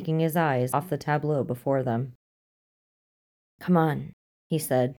 not taking his eyes off the tableau before them. Come on, he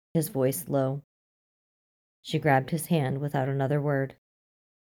said, his voice low. She grabbed his hand without another word.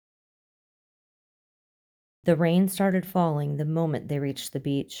 The rain started falling the moment they reached the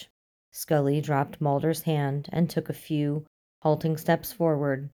beach. Scully dropped Mulder's hand and took a few, halting steps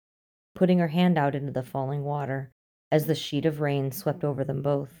forward, putting her hand out into the falling water as the sheet of rain swept over them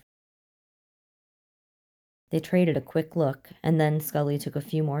both. They traded a quick look, and then Scully took a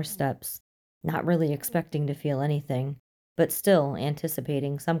few more steps, not really expecting to feel anything, but still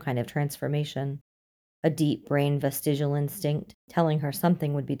anticipating some kind of transformation. A deep brain vestigial instinct telling her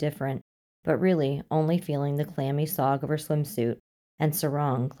something would be different, but really only feeling the clammy sog of her swimsuit and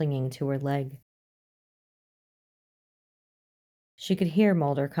sarong clinging to her leg. She could hear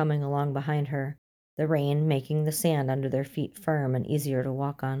Mulder coming along behind her, the rain making the sand under their feet firm and easier to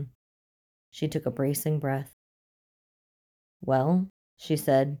walk on. She took a bracing breath. "Well," she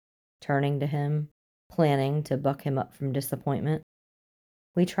said, turning to him, planning to buck him up from disappointment.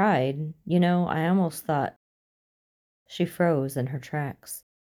 "We tried. I almost thought—" She froze in her tracks.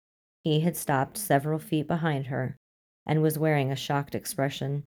 He had stopped several feet behind her and was wearing a shocked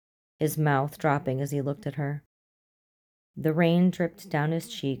expression, his mouth dropping as he looked at her. The rain dripped down his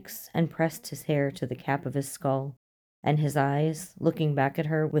cheeks and pressed his hair to the cap of his skull, and his eyes, looking back at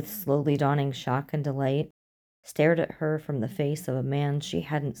her with slowly dawning shock and delight, stared at her from the face of a man she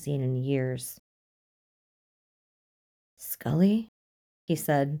hadn't seen in years. "Scully?" he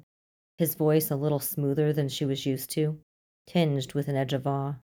said, his voice a little smoother than she was used to, tinged with an edge of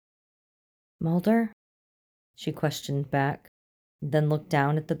awe. "Mulder?" she questioned back, then looked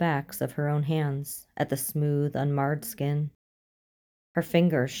down at the backs of her own hands, at the smooth, unmarred skin. Her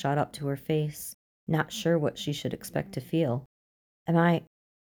fingers shot up to her face, not sure what she should expect to feel. "Am I—"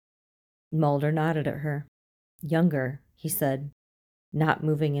 Mulder nodded at her. "Younger," he said, not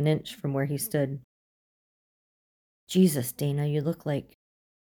moving an inch from where he stood. "Jesus, Dana, you look like—"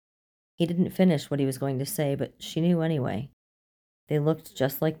 He didn't finish what he was going to say, but she knew anyway. They looked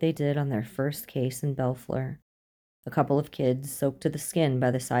just like they did on their first case in Bellfleur. A couple of kids soaked to the skin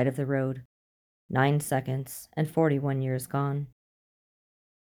by the side of the road. 9 seconds, and 41 years gone.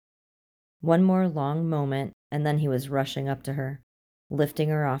 One more long moment, and then he was rushing up to her, lifting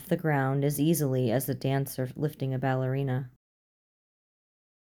her off the ground as easily as a dancer lifting a ballerina.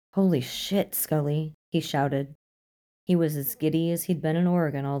 "Holy shit, Scully," he shouted. He was as giddy as he'd been in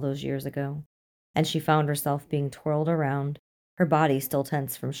Oregon all those years ago, and she found herself being twirled around, her body still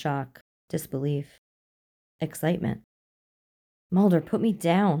tense from shock, disbelief, excitement. "Mulder, put me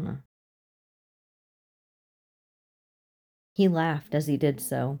down." He laughed as he did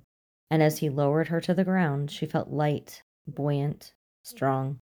so, and as he lowered her to the ground, she felt light, buoyant,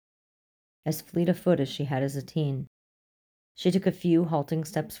 strong, as fleet of foot as she had as a teen. She took a few halting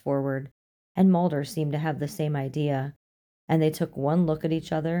steps forward, and Mulder seemed to have the same idea, and they took one look at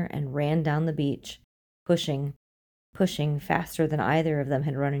each other and ran down the beach, pushing faster than either of them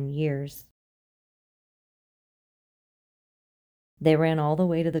had run in years. They ran all the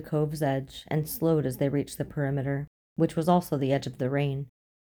way to the cove's edge and slowed as they reached the perimeter, which was also the edge of the rain,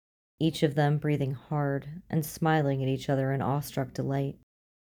 each of them breathing hard and smiling at each other in awestruck delight.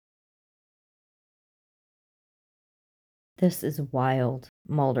 "This is wild,"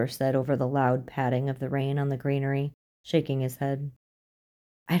 Mulder said over the loud patting of the rain on the greenery, shaking his head.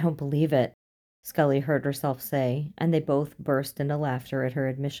 "I don't believe it," Scully heard herself say, and they both burst into laughter at her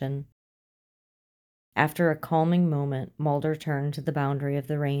admission. After a calming moment, Mulder turned to the boundary of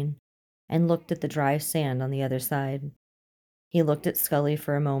the rain and looked at the dry sand on the other side. He looked at Scully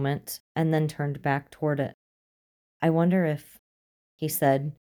for a moment and then turned back toward it. "I wonder if—" he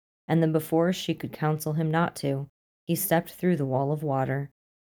said, and then before she could counsel him not to, he stepped through the wall of water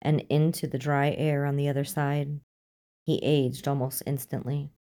and into the dry air on the other side. He aged almost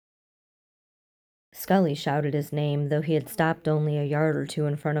instantly. Scully shouted his name, though he had stopped only a yard or two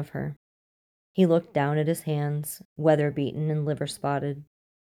in front of her. He looked down at his hands, weather-beaten and liver-spotted.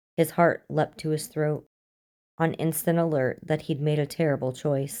 His heart leapt to his throat, on instant alert that he'd made a terrible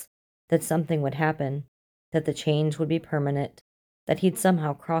choice, that something would happen, that the change would be permanent, that he'd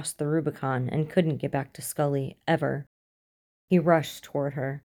somehow crossed the Rubicon and couldn't get back to Scully, ever. He rushed toward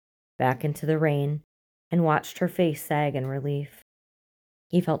her, back into the rain, and watched her face sag in relief.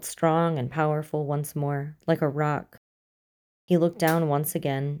 He felt strong and powerful once more, like a rock. He looked down once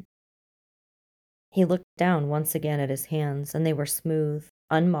again at his hands, and they were smooth,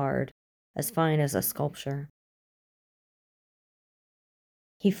 unmarred, as fine as a sculpture.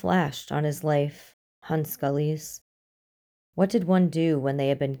 He flashed on his life, on Scully's. What did one do when they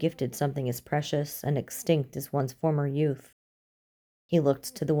had been gifted something as precious and extinct as one's former youth? He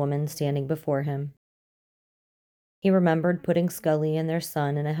looked to the woman standing before him. He remembered putting Scully and their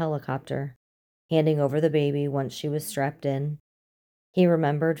son in a helicopter, handing over the baby once she was strapped in. He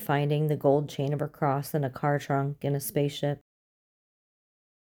remembered finding the gold chain of her cross in a car trunk in a spaceship.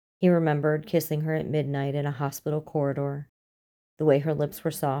 He remembered kissing her at midnight in a hospital corridor, the way her lips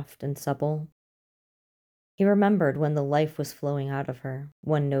were soft and supple. He remembered when the life was flowing out of her,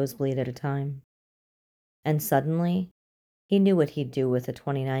 one nosebleed at a time. And suddenly, he knew what he'd do with a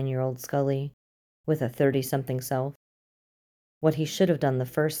 29-year-old Scully, with a 30-something self. What he should have done the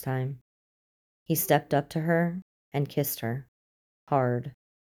first time. He stepped up to her and kissed her, hard.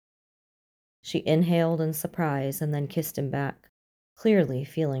 She inhaled in surprise and then kissed him back, clearly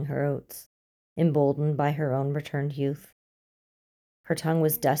feeling her oats, emboldened by her own returned youth. Her tongue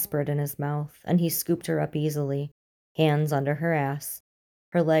was desperate in his mouth, and he scooped her up easily, hands under her ass,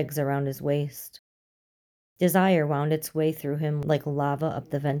 her legs around his waist. Desire wound its way through him like lava up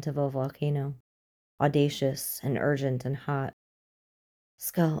the vent of a volcano, audacious and urgent and hot.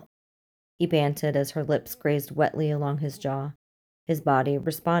 Skull, he panted as her lips grazed wetly along his jaw, his body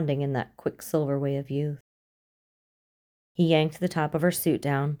responding in that quicksilver way of youth. He yanked the top of her suit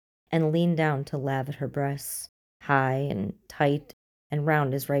down and leaned down to lave at her breasts, high and tight and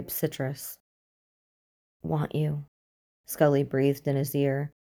round as ripe citrus. Want you, Scully breathed in his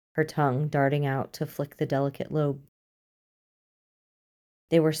ear, her tongue darting out to flick the delicate lobe.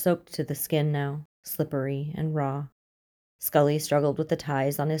 They were soaked to the skin now, slippery and raw. Scully struggled with the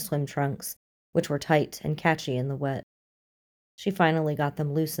ties on his swim trunks, which were tight and catchy in the wet. She finally got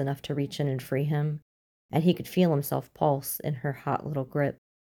them loose enough to reach in and free him, and he could feel himself pulse in her hot little grip.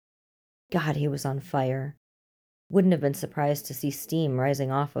 God, he was on fire. Wouldn't have been surprised to see steam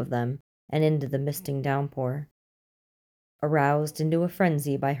rising off of them and into the misting downpour. Aroused into a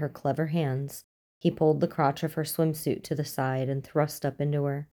frenzy by her clever hands, he pulled the crotch of her swimsuit to the side and thrust up into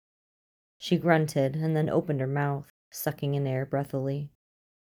her. She grunted and then opened her mouth, sucking in air breathily,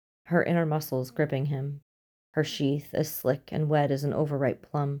 her inner muscles gripping him, her sheath as slick and wet as an overripe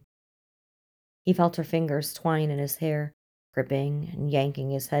plum. He felt her fingers twine in his hair, gripping and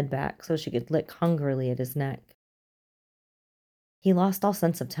yanking his head back so she could lick hungrily at his neck. He lost all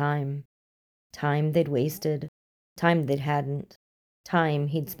sense of time. Time they'd wasted, time they'd hadn't, time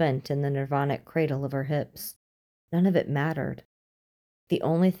he'd spent in the nirvanic cradle of her hips. None of it mattered. The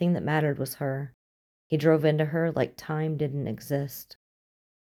only thing that mattered was her. He drove into her like time didn't exist.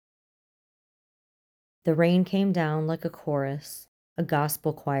 The rain came down like a chorus, a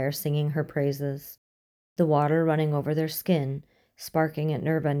gospel choir singing her praises, the water running over their skin, sparking at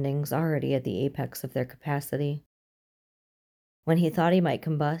nerve endings already at the apex of their capacity. When he thought he might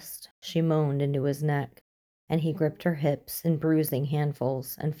combust, she moaned into his neck, and he gripped her hips in bruising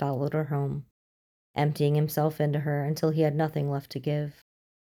handfuls and followed her home, emptying himself into her until he had nothing left to give.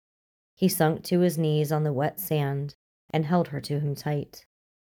 He sunk to his knees on the wet sand and held her to him tight.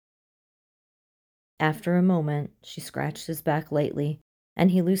 After a moment, she scratched his back lightly, and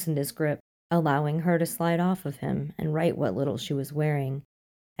he loosened his grip, allowing her to slide off of him and right what little she was wearing.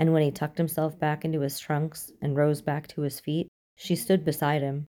 And when he tucked himself back into his trunks and rose back to his feet, she stood beside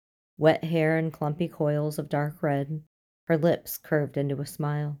him, wet hair in clumpy coils of dark red, her lips curved into a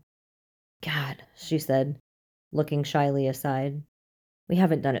smile. God, she said, looking shyly aside. We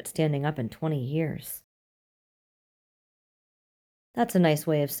haven't done it standing up in 20 years. That's a nice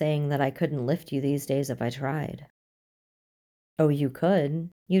way of saying that I couldn't lift you these days if I tried. Oh, you could.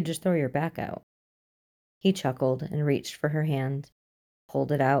 You'd just throw your back out. He chuckled and reached for her hand,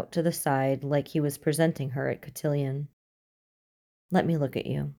 pulled it out to the side like he was presenting her at cotillion. Let me look at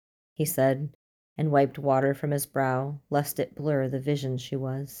you, he said, and wiped water from his brow lest it blur the vision she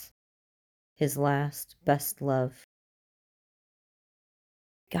was. His last, best love.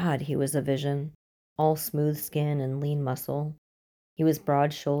 God, he was a vision, all smooth skin and lean muscle. He was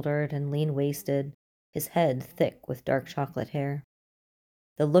broad-shouldered and lean-waisted, his head thick with dark chocolate hair.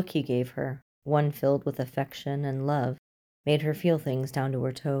 The look he gave her, one filled with affection and love, made her feel things down to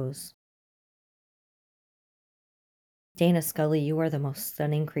her toes. Dana Scully, you are the most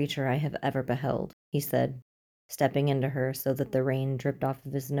stunning creature I have ever beheld, he said, stepping into her so that the rain dripped off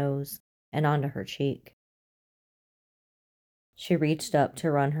of his nose and onto her cheek. She reached up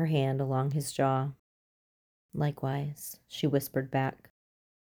to run her hand along his jaw. Likewise, she whispered back.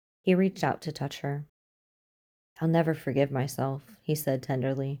 He reached out to touch her. I'll never forgive myself, he said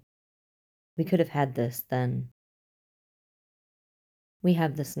tenderly. We could have had this then. We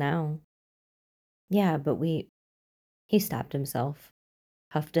have this now. Yeah, but He stopped himself,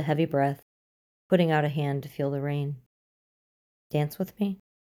 puffed a heavy breath, putting out a hand to feel the rain. Dance with me?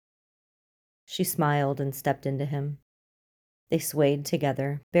 She smiled and stepped into him. They swayed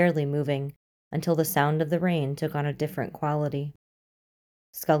together, barely moving, until the sound of the rain took on a different quality.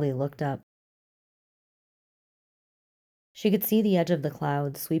 Scully looked up. She could see the edge of the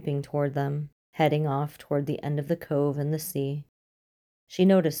clouds sweeping toward them, heading off toward the end of the cove and the sea. She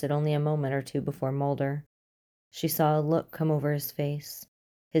noticed it only a moment or two before Mulder. She saw a look come over his face,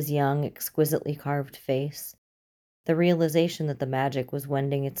 his young, exquisitely carved face, the realization that the magic was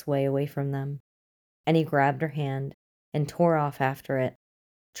wending its way away from them, and he grabbed her hand and tore off after it,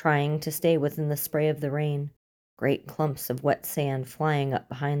 trying to stay within the spray of the rain, great clumps of wet sand flying up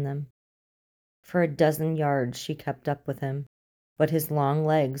behind them. For a dozen yards she kept up with him, but his long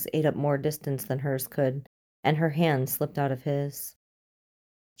legs ate up more distance than hers could, and her hand slipped out of his.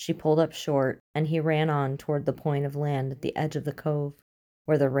 She pulled up short, and he ran on toward the point of land at the edge of the cove,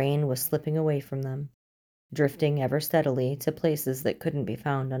 where the rain was slipping away from them, drifting ever steadily to places that couldn't be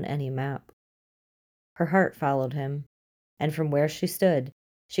found on any map. Her heart followed him, and from where she stood,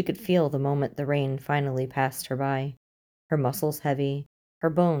 she could feel the moment the rain finally passed her by, her muscles heavy, her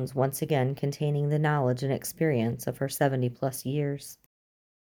bones once again containing the knowledge and experience of her 70-plus years.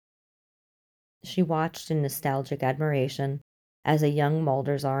 She watched in nostalgic admiration as a young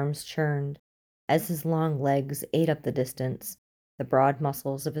Mulder's arms churned, as his long legs ate up the distance, the broad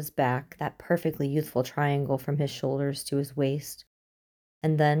muscles of his back, that perfectly youthful triangle from his shoulders to his waist.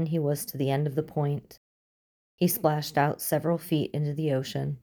 And then he was to the end of the point. He splashed out several feet into the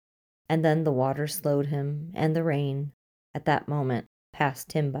ocean, and then the water slowed him, and the rain, at that moment,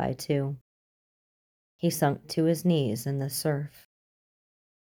 passed him by too. He sunk to his knees in the surf.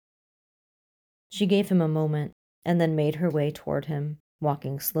 She gave him a moment, and then made her way toward him,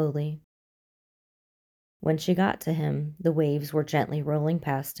 walking slowly. When she got to him, the waves were gently rolling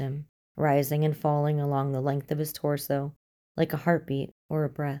past him, rising and falling along the length of his torso, like a heartbeat or a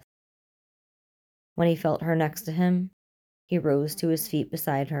breath. When he felt her next to him, he rose to his feet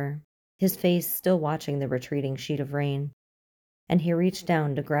beside her, his face still watching the retreating sheet of rain, and he reached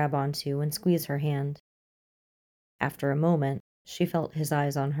down to grab onto and squeeze her hand. After a moment, she felt his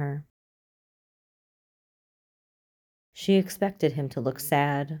eyes on her. She expected him to look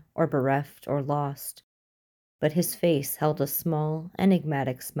sad or bereft or lost, but his face held a small,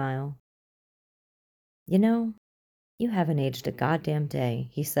 enigmatic smile. "You know, you haven't aged a goddamn day,"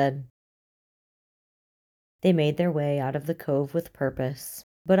 he said. They made their way out of the cove with purpose,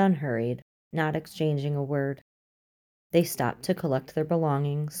 but unhurried, not exchanging a word. They stopped to collect their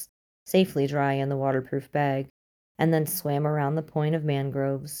belongings, safely dry in the waterproof bag, and then swam around the point of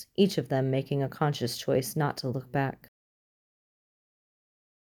mangroves, each of them making a conscious choice not to look back.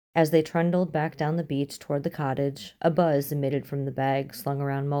 As they trundled back down the beach toward the cottage, a buzz emitted from the bag slung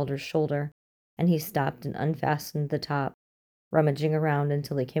around Mulder's shoulder, and he stopped and unfastened the top, rummaging around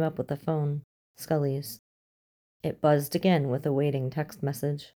until he came up with the phone, Scully's. It buzzed again with a waiting text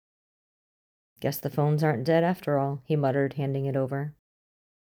message. "Guess the phones aren't dead after all," he muttered, handing it over.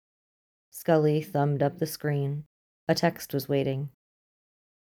 Scully thumbed up the screen. A text was waiting.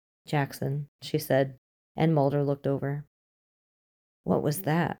 "Jackson," she said, and Mulder looked over. "What was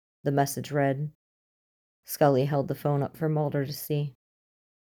that?" the message read. Scully held the phone up for Mulder to see.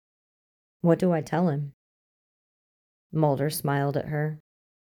 "What do I tell him?" Mulder smiled at her.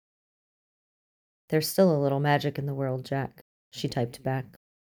 "There's still a little magic in the world, Jack," she typed back.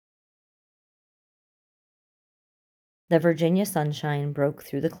 The Virginia sunshine broke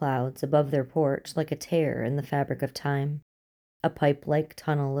through the clouds above their porch like a tear in the fabric of time, a pipe-like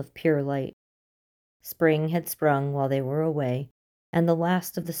tunnel of pure light. Spring had sprung while they were away, and the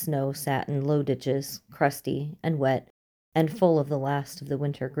last of the snow sat in low ditches, crusty and wet, and full of the last of the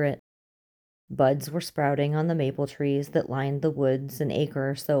winter grit. Buds were sprouting on the maple trees that lined the woods an acre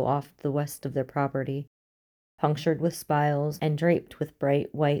or so off the west of their property, punctured with spiles and draped with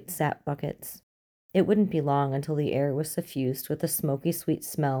bright white sap buckets. It wouldn't be long until the air was suffused with a smoky sweet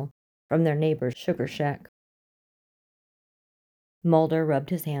smell from their neighbor's sugar shack. Mulder rubbed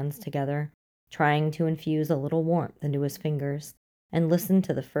his hands together, trying to infuse a little warmth into his fingers, and listened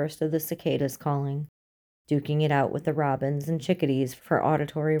to the first of the cicadas calling, duking it out with the robins and chickadees for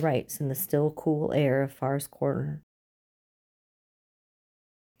auditory rights in the still cool air of Far's Corner.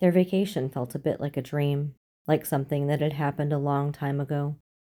 Their vacation felt a bit like a dream, like something that had happened a long time ago.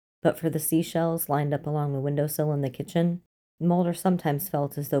 But for the seashells lined up along the windowsill in the kitchen, Mulder sometimes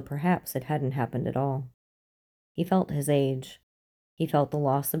felt as though perhaps it hadn't happened at all. He felt his age. He felt the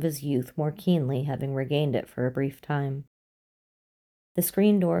loss of his youth more keenly, having regained it for a brief time. The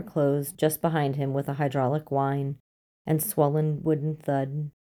screen door closed just behind him with a hydraulic whine and swollen wooden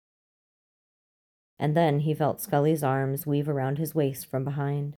thud. And then he felt Scully's arms weave around his waist from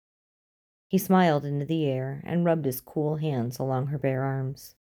behind. He smiled into the air and rubbed his cool hands along her bare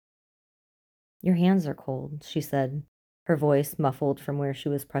arms. "Your hands are cold," she said, her voice muffled from where she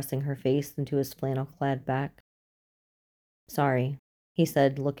was pressing her face into his flannel-clad back. "Sorry," he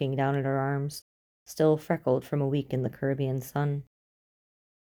said, looking down at her arms, still freckled from a week in the Caribbean sun.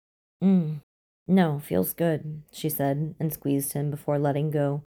 No, feels good," she said, and squeezed him before letting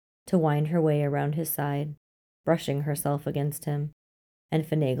go, to wind her way around his side, brushing herself against him, and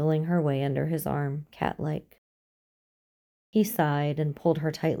finagling her way under his arm, cat-like. He sighed and pulled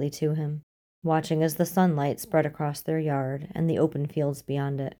her tightly to him, watching as the sunlight spread across their yard and the open fields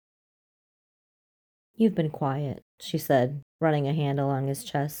beyond it. "You've been quiet," she said, running a hand along his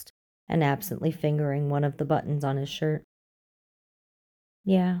chest and absently fingering one of the buttons on his shirt.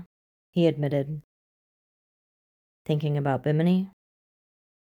 Yeah, he admitted. Thinking about Bimini?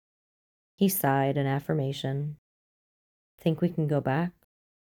 He sighed in affirmation. Think we can go back?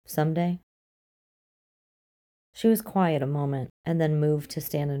 Someday? She was quiet a moment and then moved to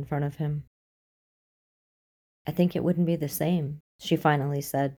stand in front of him. I think it wouldn't be the same, she finally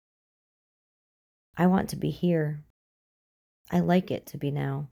said. I want to be here. I like it to be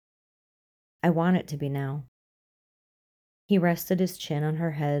now. I want it to be now. He rested his chin on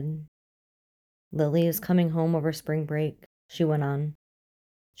her head. Lily is coming home over spring break, she went on.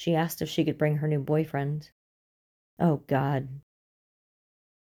 She asked if she could bring her new boyfriend. Oh, God.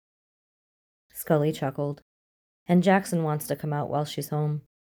 Scully chuckled. And Jackson wants to come out while she's home.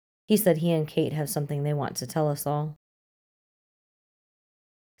 He said he and Kate have something they want to tell us all.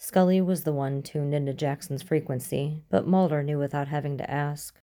 Scully was the one tuned into Jackson's frequency, but Mulder knew without having to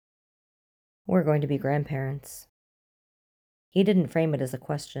ask. We're going to be grandparents. He didn't frame it as a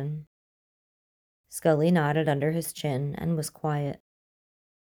question. Scully nodded under his chin and was quiet.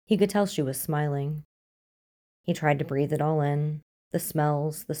 He could tell she was smiling. He tried to breathe it all in, the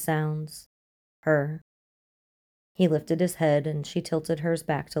smells, the sounds, her. He lifted his head and she tilted hers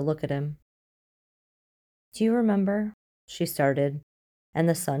back to look at him. Do you remember? She started, and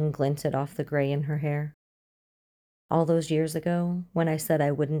the sun glinted off the gray in her hair. All those years ago, when I said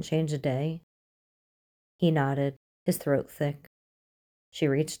I wouldn't change a day? He nodded, his throat thick. She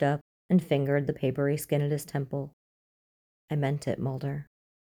reached up and fingered the papery skin at his temple. I meant it, Mulder.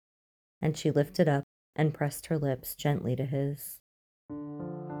 And she lifted up and pressed her lips gently to his.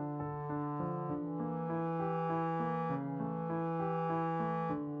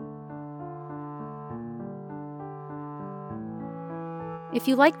 If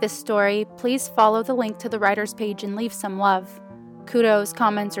you like this story, please follow the link to the writer's page and leave some love. Kudos,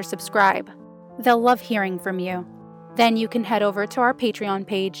 comments, or subscribe. They'll love hearing from you. Then you can head over to our Patreon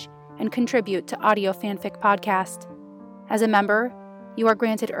page and contribute to Audio Fanfic Podcast. As a member, you are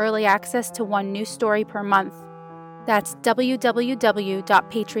granted early access to one new story per month. That's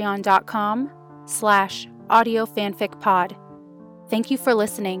www.patreon.com/audiofanficpod. Thank you for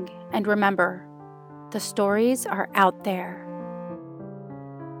listening, and remember, the stories are out there.